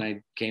scene. Then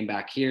I came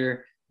back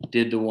here,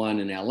 did the one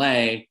in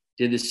LA,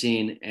 did the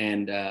scene,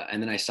 and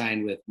then I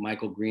signed with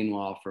Michael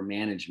Greenwald for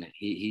management.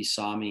 He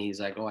saw me.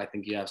 He's like, oh, I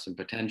think you have some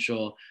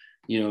potential.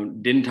 You know,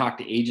 didn't talk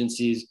to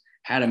agencies.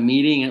 Had a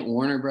meeting at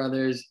Warner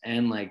Brothers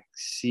and like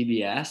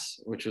CBS,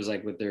 which was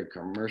like with their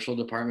commercial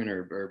department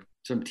or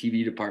some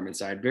TV department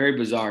side. Very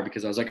bizarre,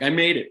 because I was like, I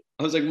made it.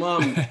 I was like,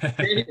 Mom, I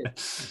made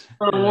it.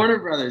 Warner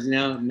Brothers, you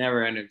know,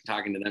 never ended up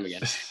talking to them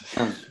again.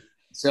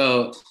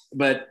 So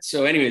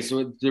anyway,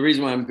 so the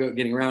reason why I'm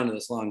getting around to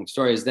this long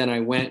story is then I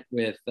went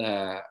with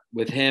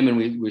him, and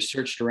we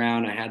searched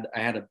around. I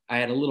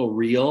had a little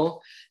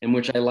reel in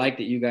which I like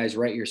that you guys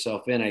write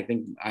yourself in. I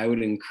think I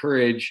would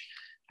encourage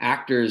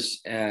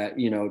actors,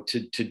 you know,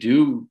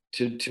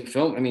 to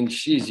film. I mean,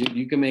 geez,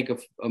 you can make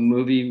a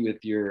movie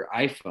with your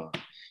iPhone.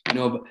 You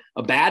know,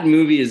 a bad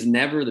movie is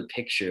never the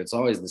picture. It's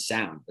always the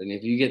sound. And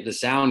if you get the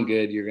sound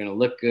good, you're going to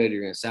look good.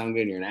 You're going to sound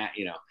good. You're not,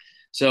 you know.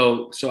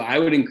 So I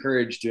would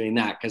encourage doing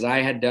that, because I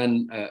had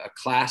done a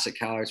class at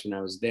Cal Arts when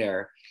I was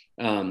there,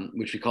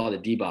 which we call it a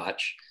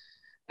debauch.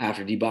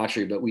 after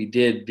debauchery, but we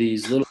did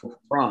these little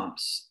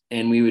prompts,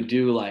 and we would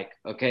do like,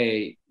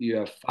 okay, you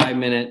have 5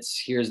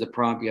 minutes. Here's the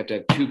prompt. You have to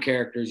have 2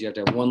 characters. You have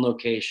to have 1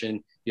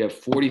 location. You have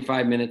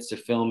 45 minutes to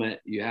film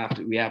it.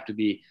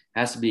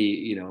 Has to be,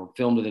 you know,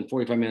 filmed within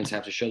 45 minutes,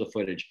 have to show the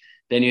footage.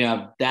 Then you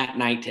have that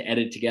night to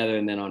edit together.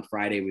 And then on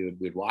Friday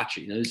we'd watch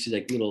it. You know, this is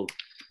like little,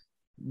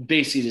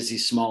 basically just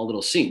these small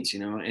little scenes, you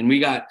know, and we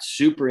got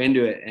super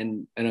into it.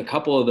 And a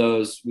couple of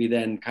those we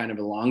then kind of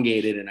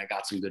elongated, and I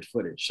got some good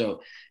footage.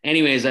 So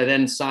anyways, I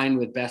then signed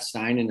with Beth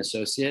Stein and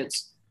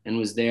Associates and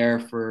was there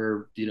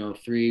for, you know,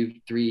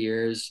 three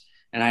years.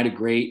 And I had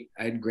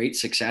great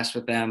success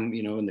with them,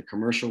 you know, in the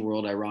commercial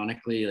world.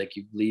 Ironically, like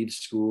you leave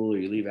school or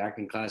you leave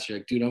acting class, you're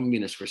like, dude, I'm gonna be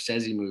in a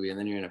Scorsese movie, and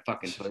then you're in a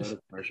fucking Toyota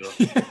commercial,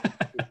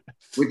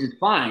 which is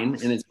fine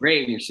and it's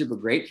great, and you're super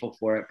grateful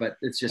for it. But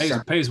it's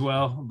just pays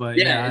well, but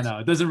yeah, I know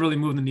it doesn't really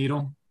move the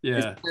needle. Yeah,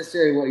 it's not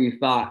necessarily what you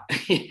thought.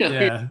 You know?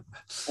 Yeah,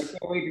 I can't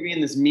wait to be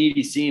in this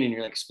meaty scene, and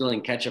you're like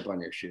spilling ketchup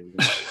on your shoes.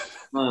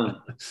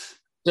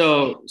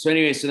 So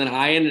then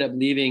I ended up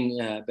leaving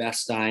Beth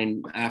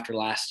Stein after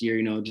last year,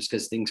 you know, just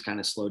because things kind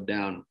of slowed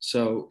down.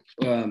 So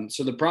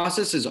the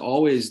process is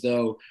always,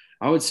 though,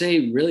 I would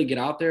say really get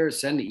out there,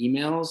 send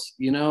emails.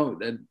 You know,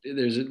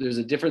 there's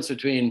a difference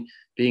between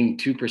being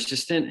too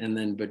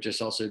persistent but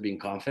just also being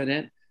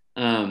confident.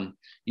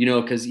 You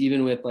know, because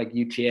even with like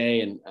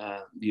UTA and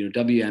you know,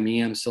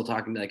 WME, I'm still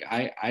talking to, like,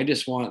 I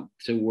just want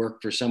to work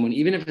for someone,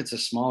 even if it's a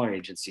smaller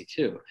agency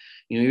too,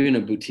 you know, even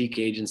a boutique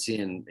agency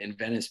in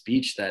Venice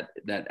Beach that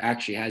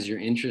actually has your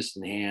interest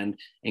in hand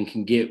and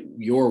can get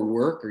your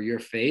work or your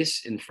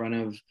face in front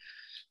of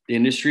the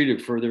industry to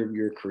further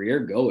your career.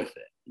 Go with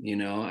it, you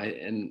know.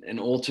 And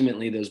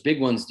ultimately those big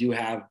ones do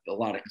have a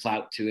lot of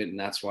clout to it, and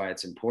that's why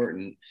it's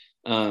important.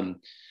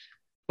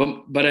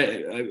 But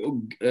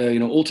you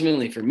know,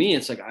 ultimately for me,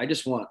 it's like, I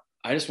just want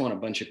a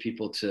bunch of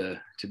people to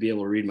be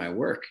able to read my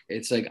work.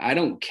 It's like, I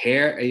don't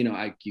care, you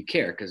know, you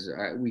care because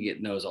we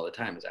get no's all the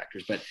time as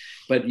actors, but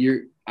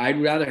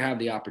I'd rather have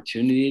the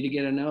opportunity to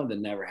get a no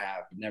than never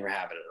have it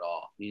at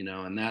all, you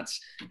know. And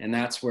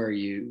that's where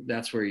you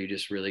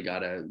just really got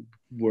to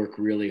work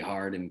really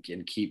hard and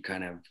keep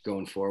kind of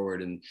going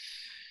forward. And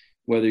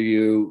whether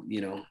you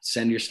know,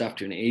 send your stuff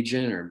to an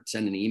agent or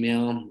send an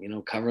email, you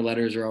know, cover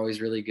letters are always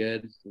really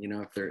good, you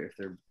know, if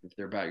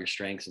they're about your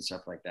strengths and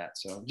stuff like that.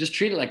 So just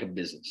treat it like a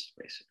business,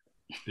 basically.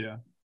 Yeah.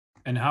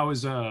 And how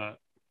is the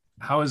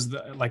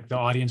like the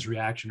audience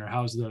reaction, or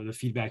how's the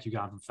feedback you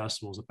got from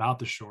festivals about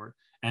the short,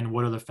 and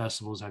what other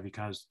festivals have you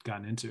kind of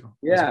gotten into?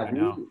 Yeah,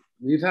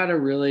 we've had a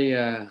really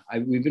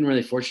we've been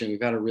really fortunate.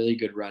 We've had a really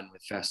good run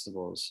with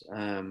festivals.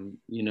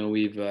 You know,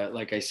 we've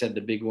like I said,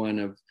 the big one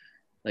of,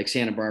 like,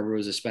 Santa Barbara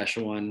was a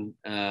special one.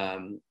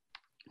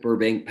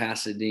 Burbank,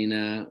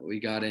 Pasadena. We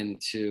got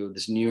into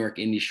this New York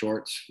Indie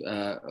Shorts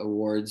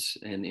Awards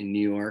in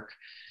New York,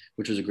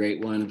 which was a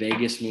great one.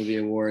 Vegas Movie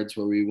Awards,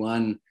 where we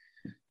won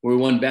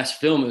Best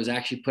Film. It was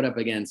actually put up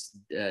against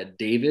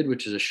David,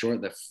 which is a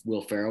short that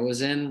Will Ferrell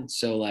was in.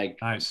 So, like,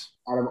 nice.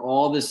 Out of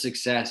all the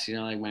success, you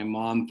know, like, my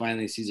mom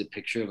finally sees a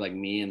picture of, like,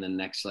 me and then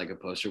next, like, a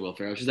poster of Will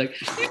Ferrell. She's like,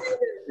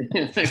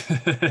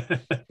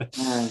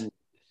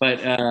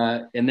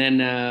 and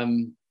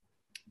then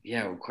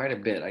yeah, quite a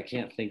bit. I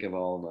can't think of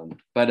all of them,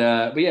 but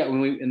yeah,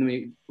 when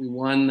we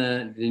won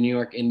the New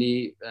York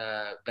Indie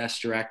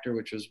Best Director,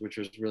 which was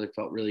really,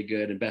 felt really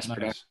good, and Best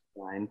Production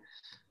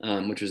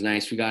Design, which was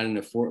nice. We got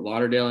into Fort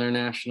Lauderdale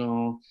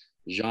International,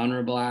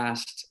 Genre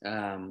Blast,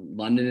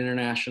 London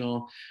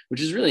International, which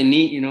is really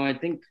neat. You know, I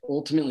think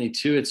ultimately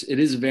too, it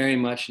is very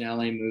much an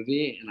LA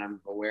movie, and I'm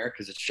aware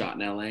because it's shot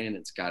in LA and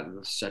it's got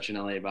such an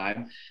LA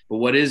vibe. But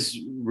what is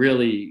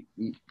really,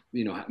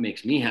 you know,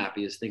 makes me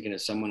happy is thinking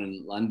of someone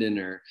in London,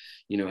 or,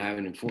 you know,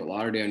 having in Fort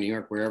Lauderdale, New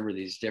York, wherever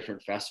these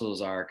different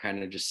festivals are,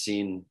 kind of just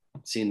seeing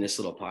this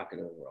little pocket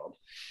of the world.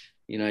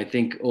 You know, I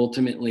think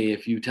ultimately,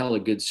 if you tell a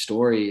good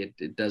story,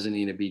 it doesn't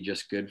need to be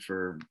just good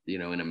for, you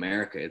know, in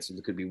America. It's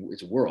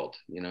a world,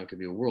 you know, it could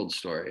be a world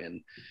story.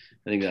 And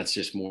I think that's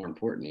just more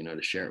important, you know,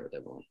 to share it with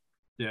everyone.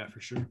 Yeah,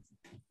 for sure.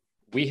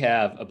 We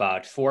have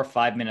about 4 or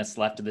 5 minutes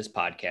left of this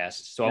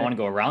podcast. So I want to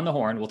go around the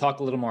horn. We'll talk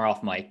a little more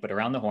off mic, but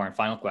around the horn,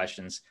 final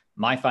questions.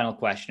 My final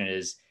question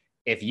is,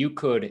 if you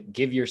could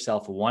give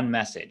yourself one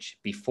message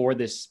before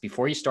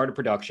you started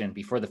production,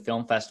 before the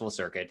film festival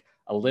circuit,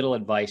 a little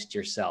advice to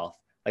yourself,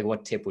 like,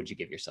 what tip would you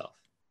give yourself?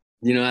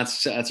 You know,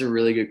 that's a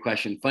really good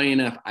question. Funny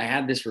enough, I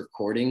had this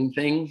recording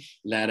thing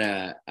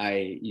that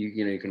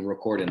you can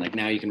record in, like,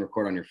 now you can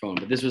record on your phone,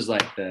 but this was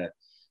like the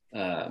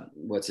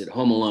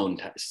Home Alone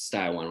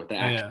style one with the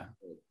action.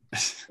 Yeah.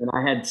 And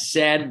I had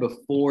said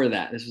before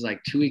that, this was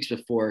like 2 weeks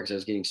before, because I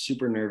was getting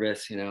super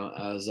nervous, you know,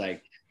 I was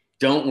like,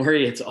 don't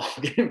worry, it's all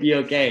gonna be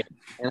okay.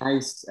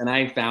 And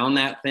I found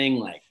that thing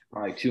like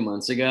probably 2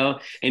 months ago,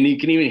 and you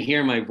can even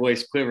hear my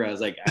voice quiver. I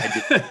was like,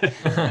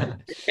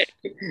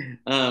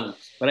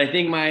 but I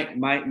think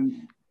my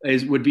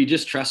would be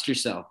just trust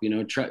yourself, you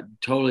know,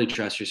 totally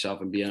trust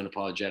yourself and be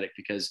unapologetic,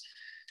 because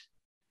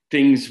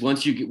things,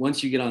 once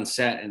you get on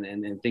set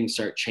and things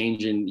start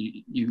changing,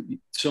 you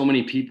so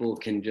many people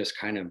can just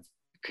kind of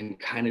can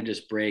kind of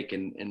just break.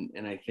 And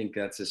I think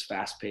that's this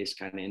fast paced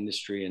kind of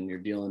industry, and you're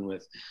dealing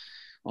with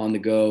on the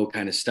go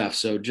kind of stuff.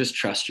 So just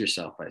trust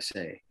yourself. I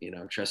say,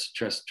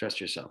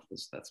 trust yourself.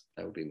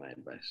 That would be my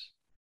advice.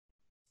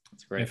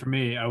 That's great. And for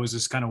me, I was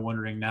just kind of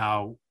wondering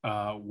now,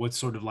 what's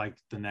sort of like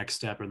the next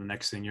step or the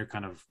next thing you're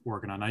kind of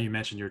working on? Now you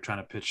mentioned you're trying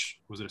to pitch,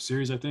 was it a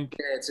series, I think?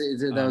 Yeah,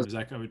 is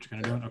that what you're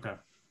kind of doing? Okay.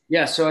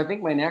 Yeah. So I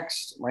think my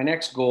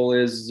next goal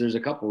is, there's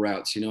a couple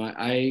routes.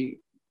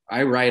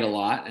 I write a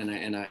lot,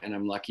 and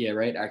I'm lucky. I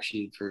write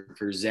actually for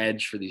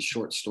Zedge, for these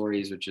short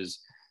stories, which is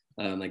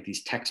like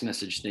these text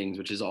message things,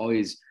 which is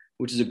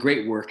a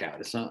great workout.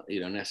 It's not,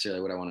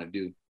 necessarily what I want to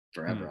do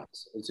forever.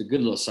 It's a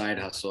good little side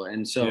hustle.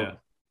 And so Yeah.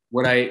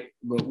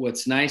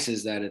 what's nice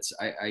is that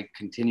I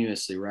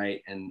continuously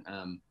write, and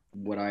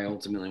what I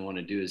ultimately want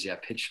to do is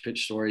pitch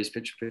stories,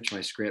 pitch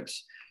my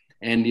scripts,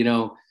 and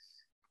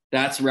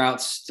that's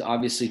routes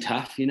obviously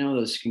tough.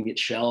 Those can get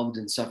shelved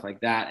and stuff like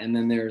that. And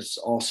then there's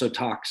also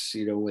talks,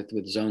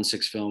 with Zone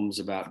 6 Films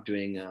about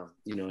doing an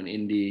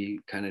indie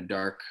kind of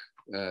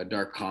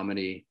dark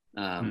comedy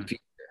feature.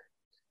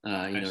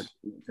 Nice.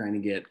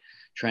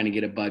 Trying to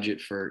get a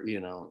budget for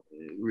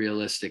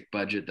realistic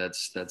budget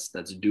that's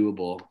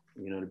doable,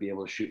 to be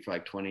able to shoot for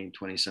like 20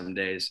 some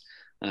days.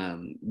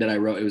 That I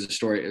wrote. It was a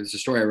story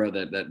I wrote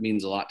that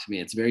means a lot to me.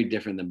 It's very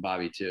different than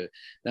Bobby too.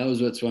 That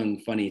was what's one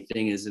funny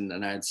thing is, and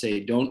I'd say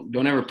don't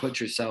ever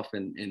put yourself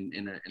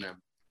in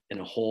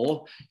a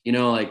hole,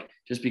 like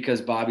just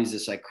because Bobby's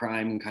this like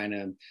crime kind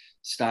of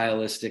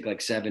stylistic, like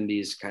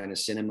 70s kind of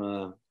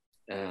cinema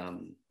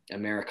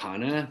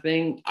Americana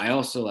thing. I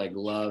also like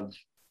love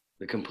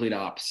the complete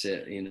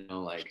opposite,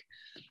 like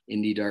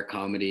indie dark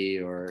comedy,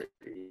 or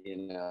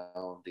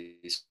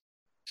these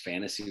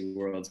fantasy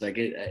worlds. Like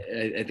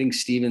I think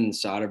Steven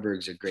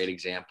Soderbergh's a great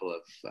example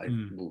of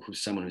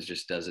who's someone who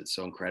just does it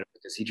so incredible,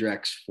 because he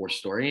directs for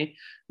story.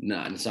 No,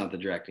 and it's not the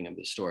directing of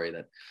the story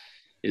that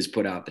is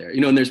put out there.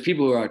 And there's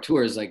people who are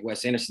auteurs, like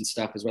Wes Anderson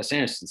stuff is Wes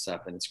Anderson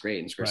stuff, and it's great,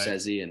 and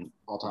Scorsese and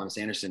Paul Thomas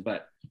Anderson.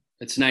 But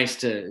it's nice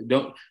to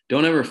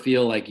don't ever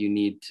feel like you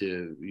need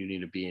to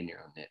be in your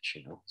own niche.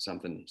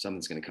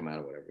 Something's going to come out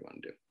of whatever you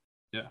want to do.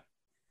 Yeah.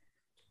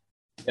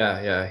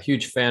 Yeah.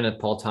 Huge fan of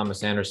Paul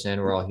Thomas Anderson.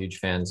 We're all huge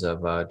fans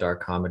of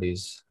dark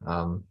comedies.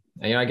 And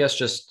I guess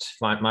just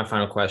my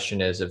final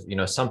question is, if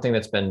something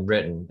that's been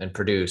written and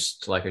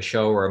produced, like a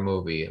show or a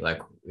movie,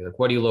 like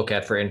what do you look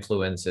at for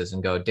influences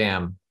and go,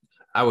 damn,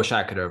 I wish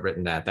I could have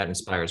written that. That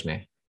inspires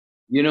me.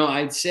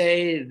 I'd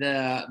say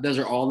those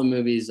are all the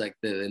movies like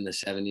in the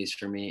 70s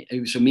for me.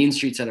 So Mean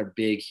Streets had a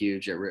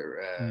huge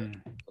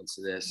influence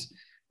to this.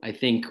 I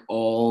think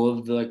all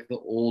of the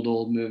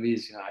old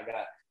movies. I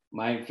got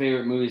my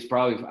favorite movies.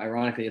 Probably,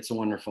 ironically, It's a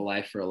Wonderful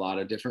Life for a lot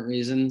of different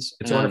reasons.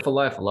 It's a Wonderful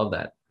Life. I love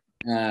that.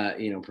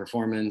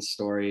 Performance,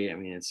 story. I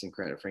mean, it's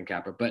incredible, Frank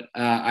Capra. But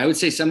I would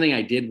say something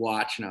I did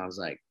watch and I was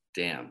like,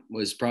 damn,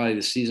 was probably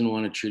the season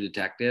 1 of True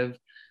Detective.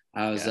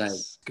 I was like,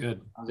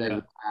 good. I was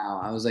like, wow.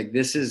 I was like,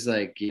 this is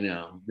like,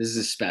 this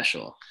is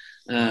special.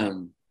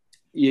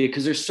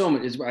 Because there's so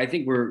much. I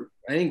think we're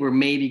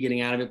maybe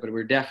getting out of it, but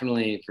we're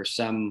definitely for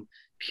some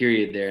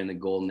period there in the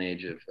golden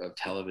age of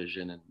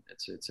television, and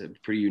it's a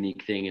pretty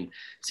unique thing. And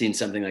seeing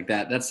something like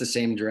that, that's the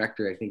same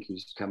director, I think,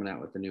 who's coming out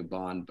with the new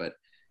Bond, but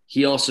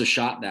he also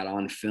shot that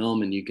on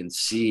film, and you can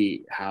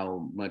see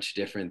how much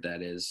different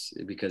that is,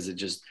 because the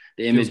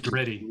image feels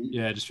gritty.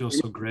 Yeah, it just feels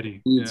so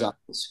gritty. It's off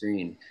the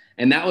screen.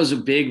 And that was a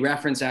big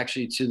reference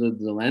actually to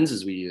the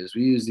lenses we use.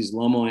 We use these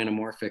Lomo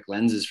anamorphic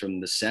lenses from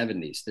the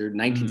 70s. They're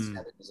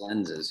 1970s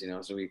lenses,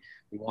 so we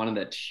wanted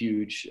that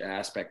huge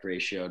aspect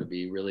ratio to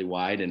be really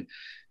wide, and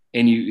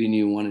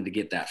you wanted to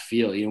get that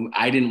feel.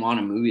 I didn't want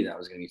a movie that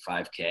was going to be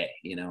 5K,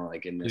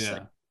 like in this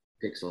like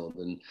pixel.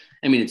 And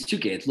I mean, it's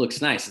 2K, it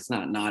looks nice, it's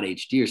not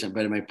HD or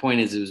something, but my point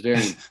is, it was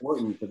very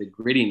important for the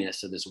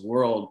grittiness of this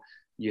world.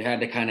 You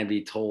had to kind of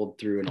be told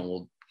through an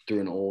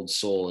old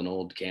soul, an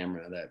old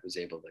camera that was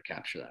able to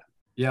capture that.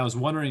 Yeah, I was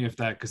wondering if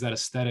that, because that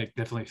aesthetic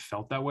definitely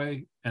felt that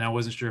way, and I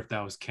wasn't sure if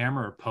that was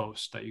camera or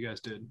post that you guys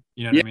did.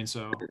 You know what I mean?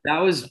 So that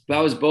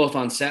was both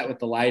on set with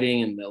the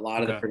lighting, and a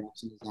lot of the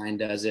production design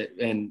does it.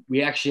 And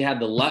we actually had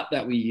the LUT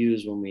that we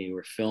used when we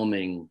were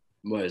filming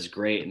was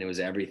great, and it was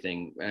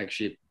everything.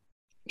 Actually,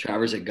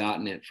 Travers had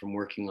gotten it from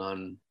working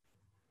on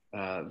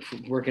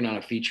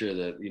a feature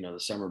the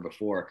summer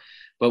before,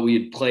 but we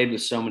had played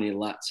with so many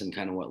LUTs and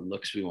kind of what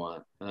looks we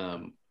want,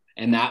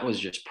 and that was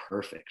just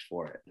perfect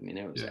for it. I mean,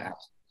 it was absolutely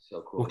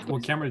so cool.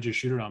 What camera did you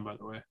shoot it on, by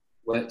the way?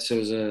 So it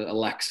was a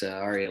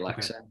ARRI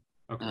Alexa.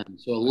 Okay.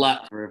 So a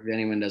LUT, or if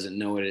anyone doesn't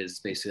know what it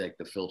is, basically like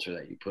the filter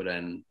that you put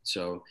in.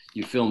 So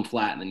you film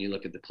flat, and then you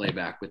look at the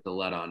playback with the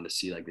LUT on to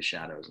see like the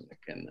shadows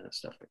and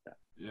stuff like that.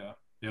 Yeah,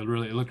 it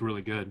looked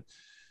really good.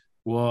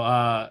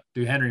 Well,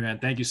 dude, Henry, man,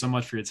 thank you so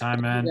much for your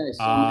time, man.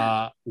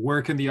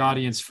 Where can the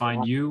audience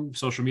find you,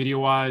 social media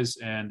wise,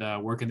 and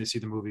where can they see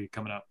the movie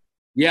coming up?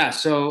 Yeah,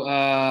 so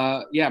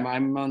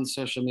I'm on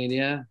social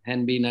media,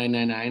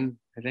 HenB999,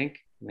 I think,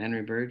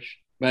 Henry Burge.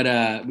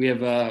 But we have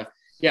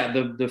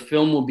the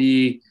film will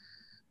be,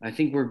 I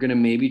think we're gonna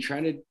maybe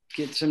try to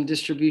get some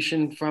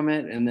distribution from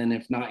it. And then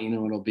if not,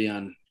 it'll be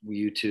on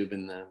YouTube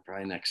in the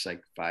probably next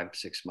like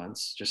 5-6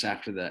 months, just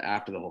after the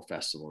whole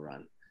festival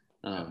run.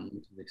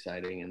 Which is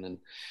exciting. And then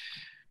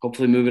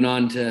hopefully moving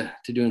on to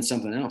doing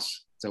something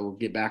else. So we'll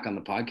get back on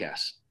the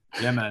podcast.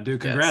 Yeah, man,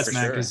 dude, congrats, for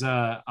man. sure. Because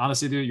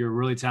honestly, dude, you're a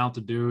really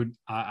talented dude.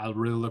 I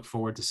really look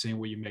forward to seeing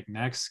what you make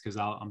next, because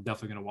I'm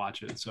definitely gonna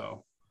watch it.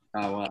 So.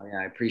 Oh well,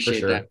 yeah, I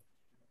appreciate sure. that.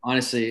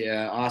 Honestly,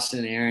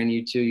 Austin, Aaron,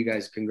 you too, you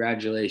guys,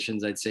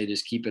 congratulations. I'd say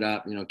just keep it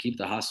up. Keep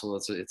the hustle.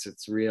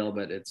 It's real,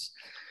 but it's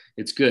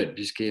good.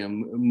 Just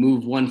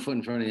move one foot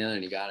in front of the other,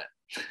 and you got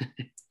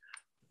it.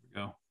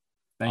 Go.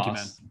 Thank you,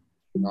 man.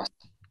 Awesome.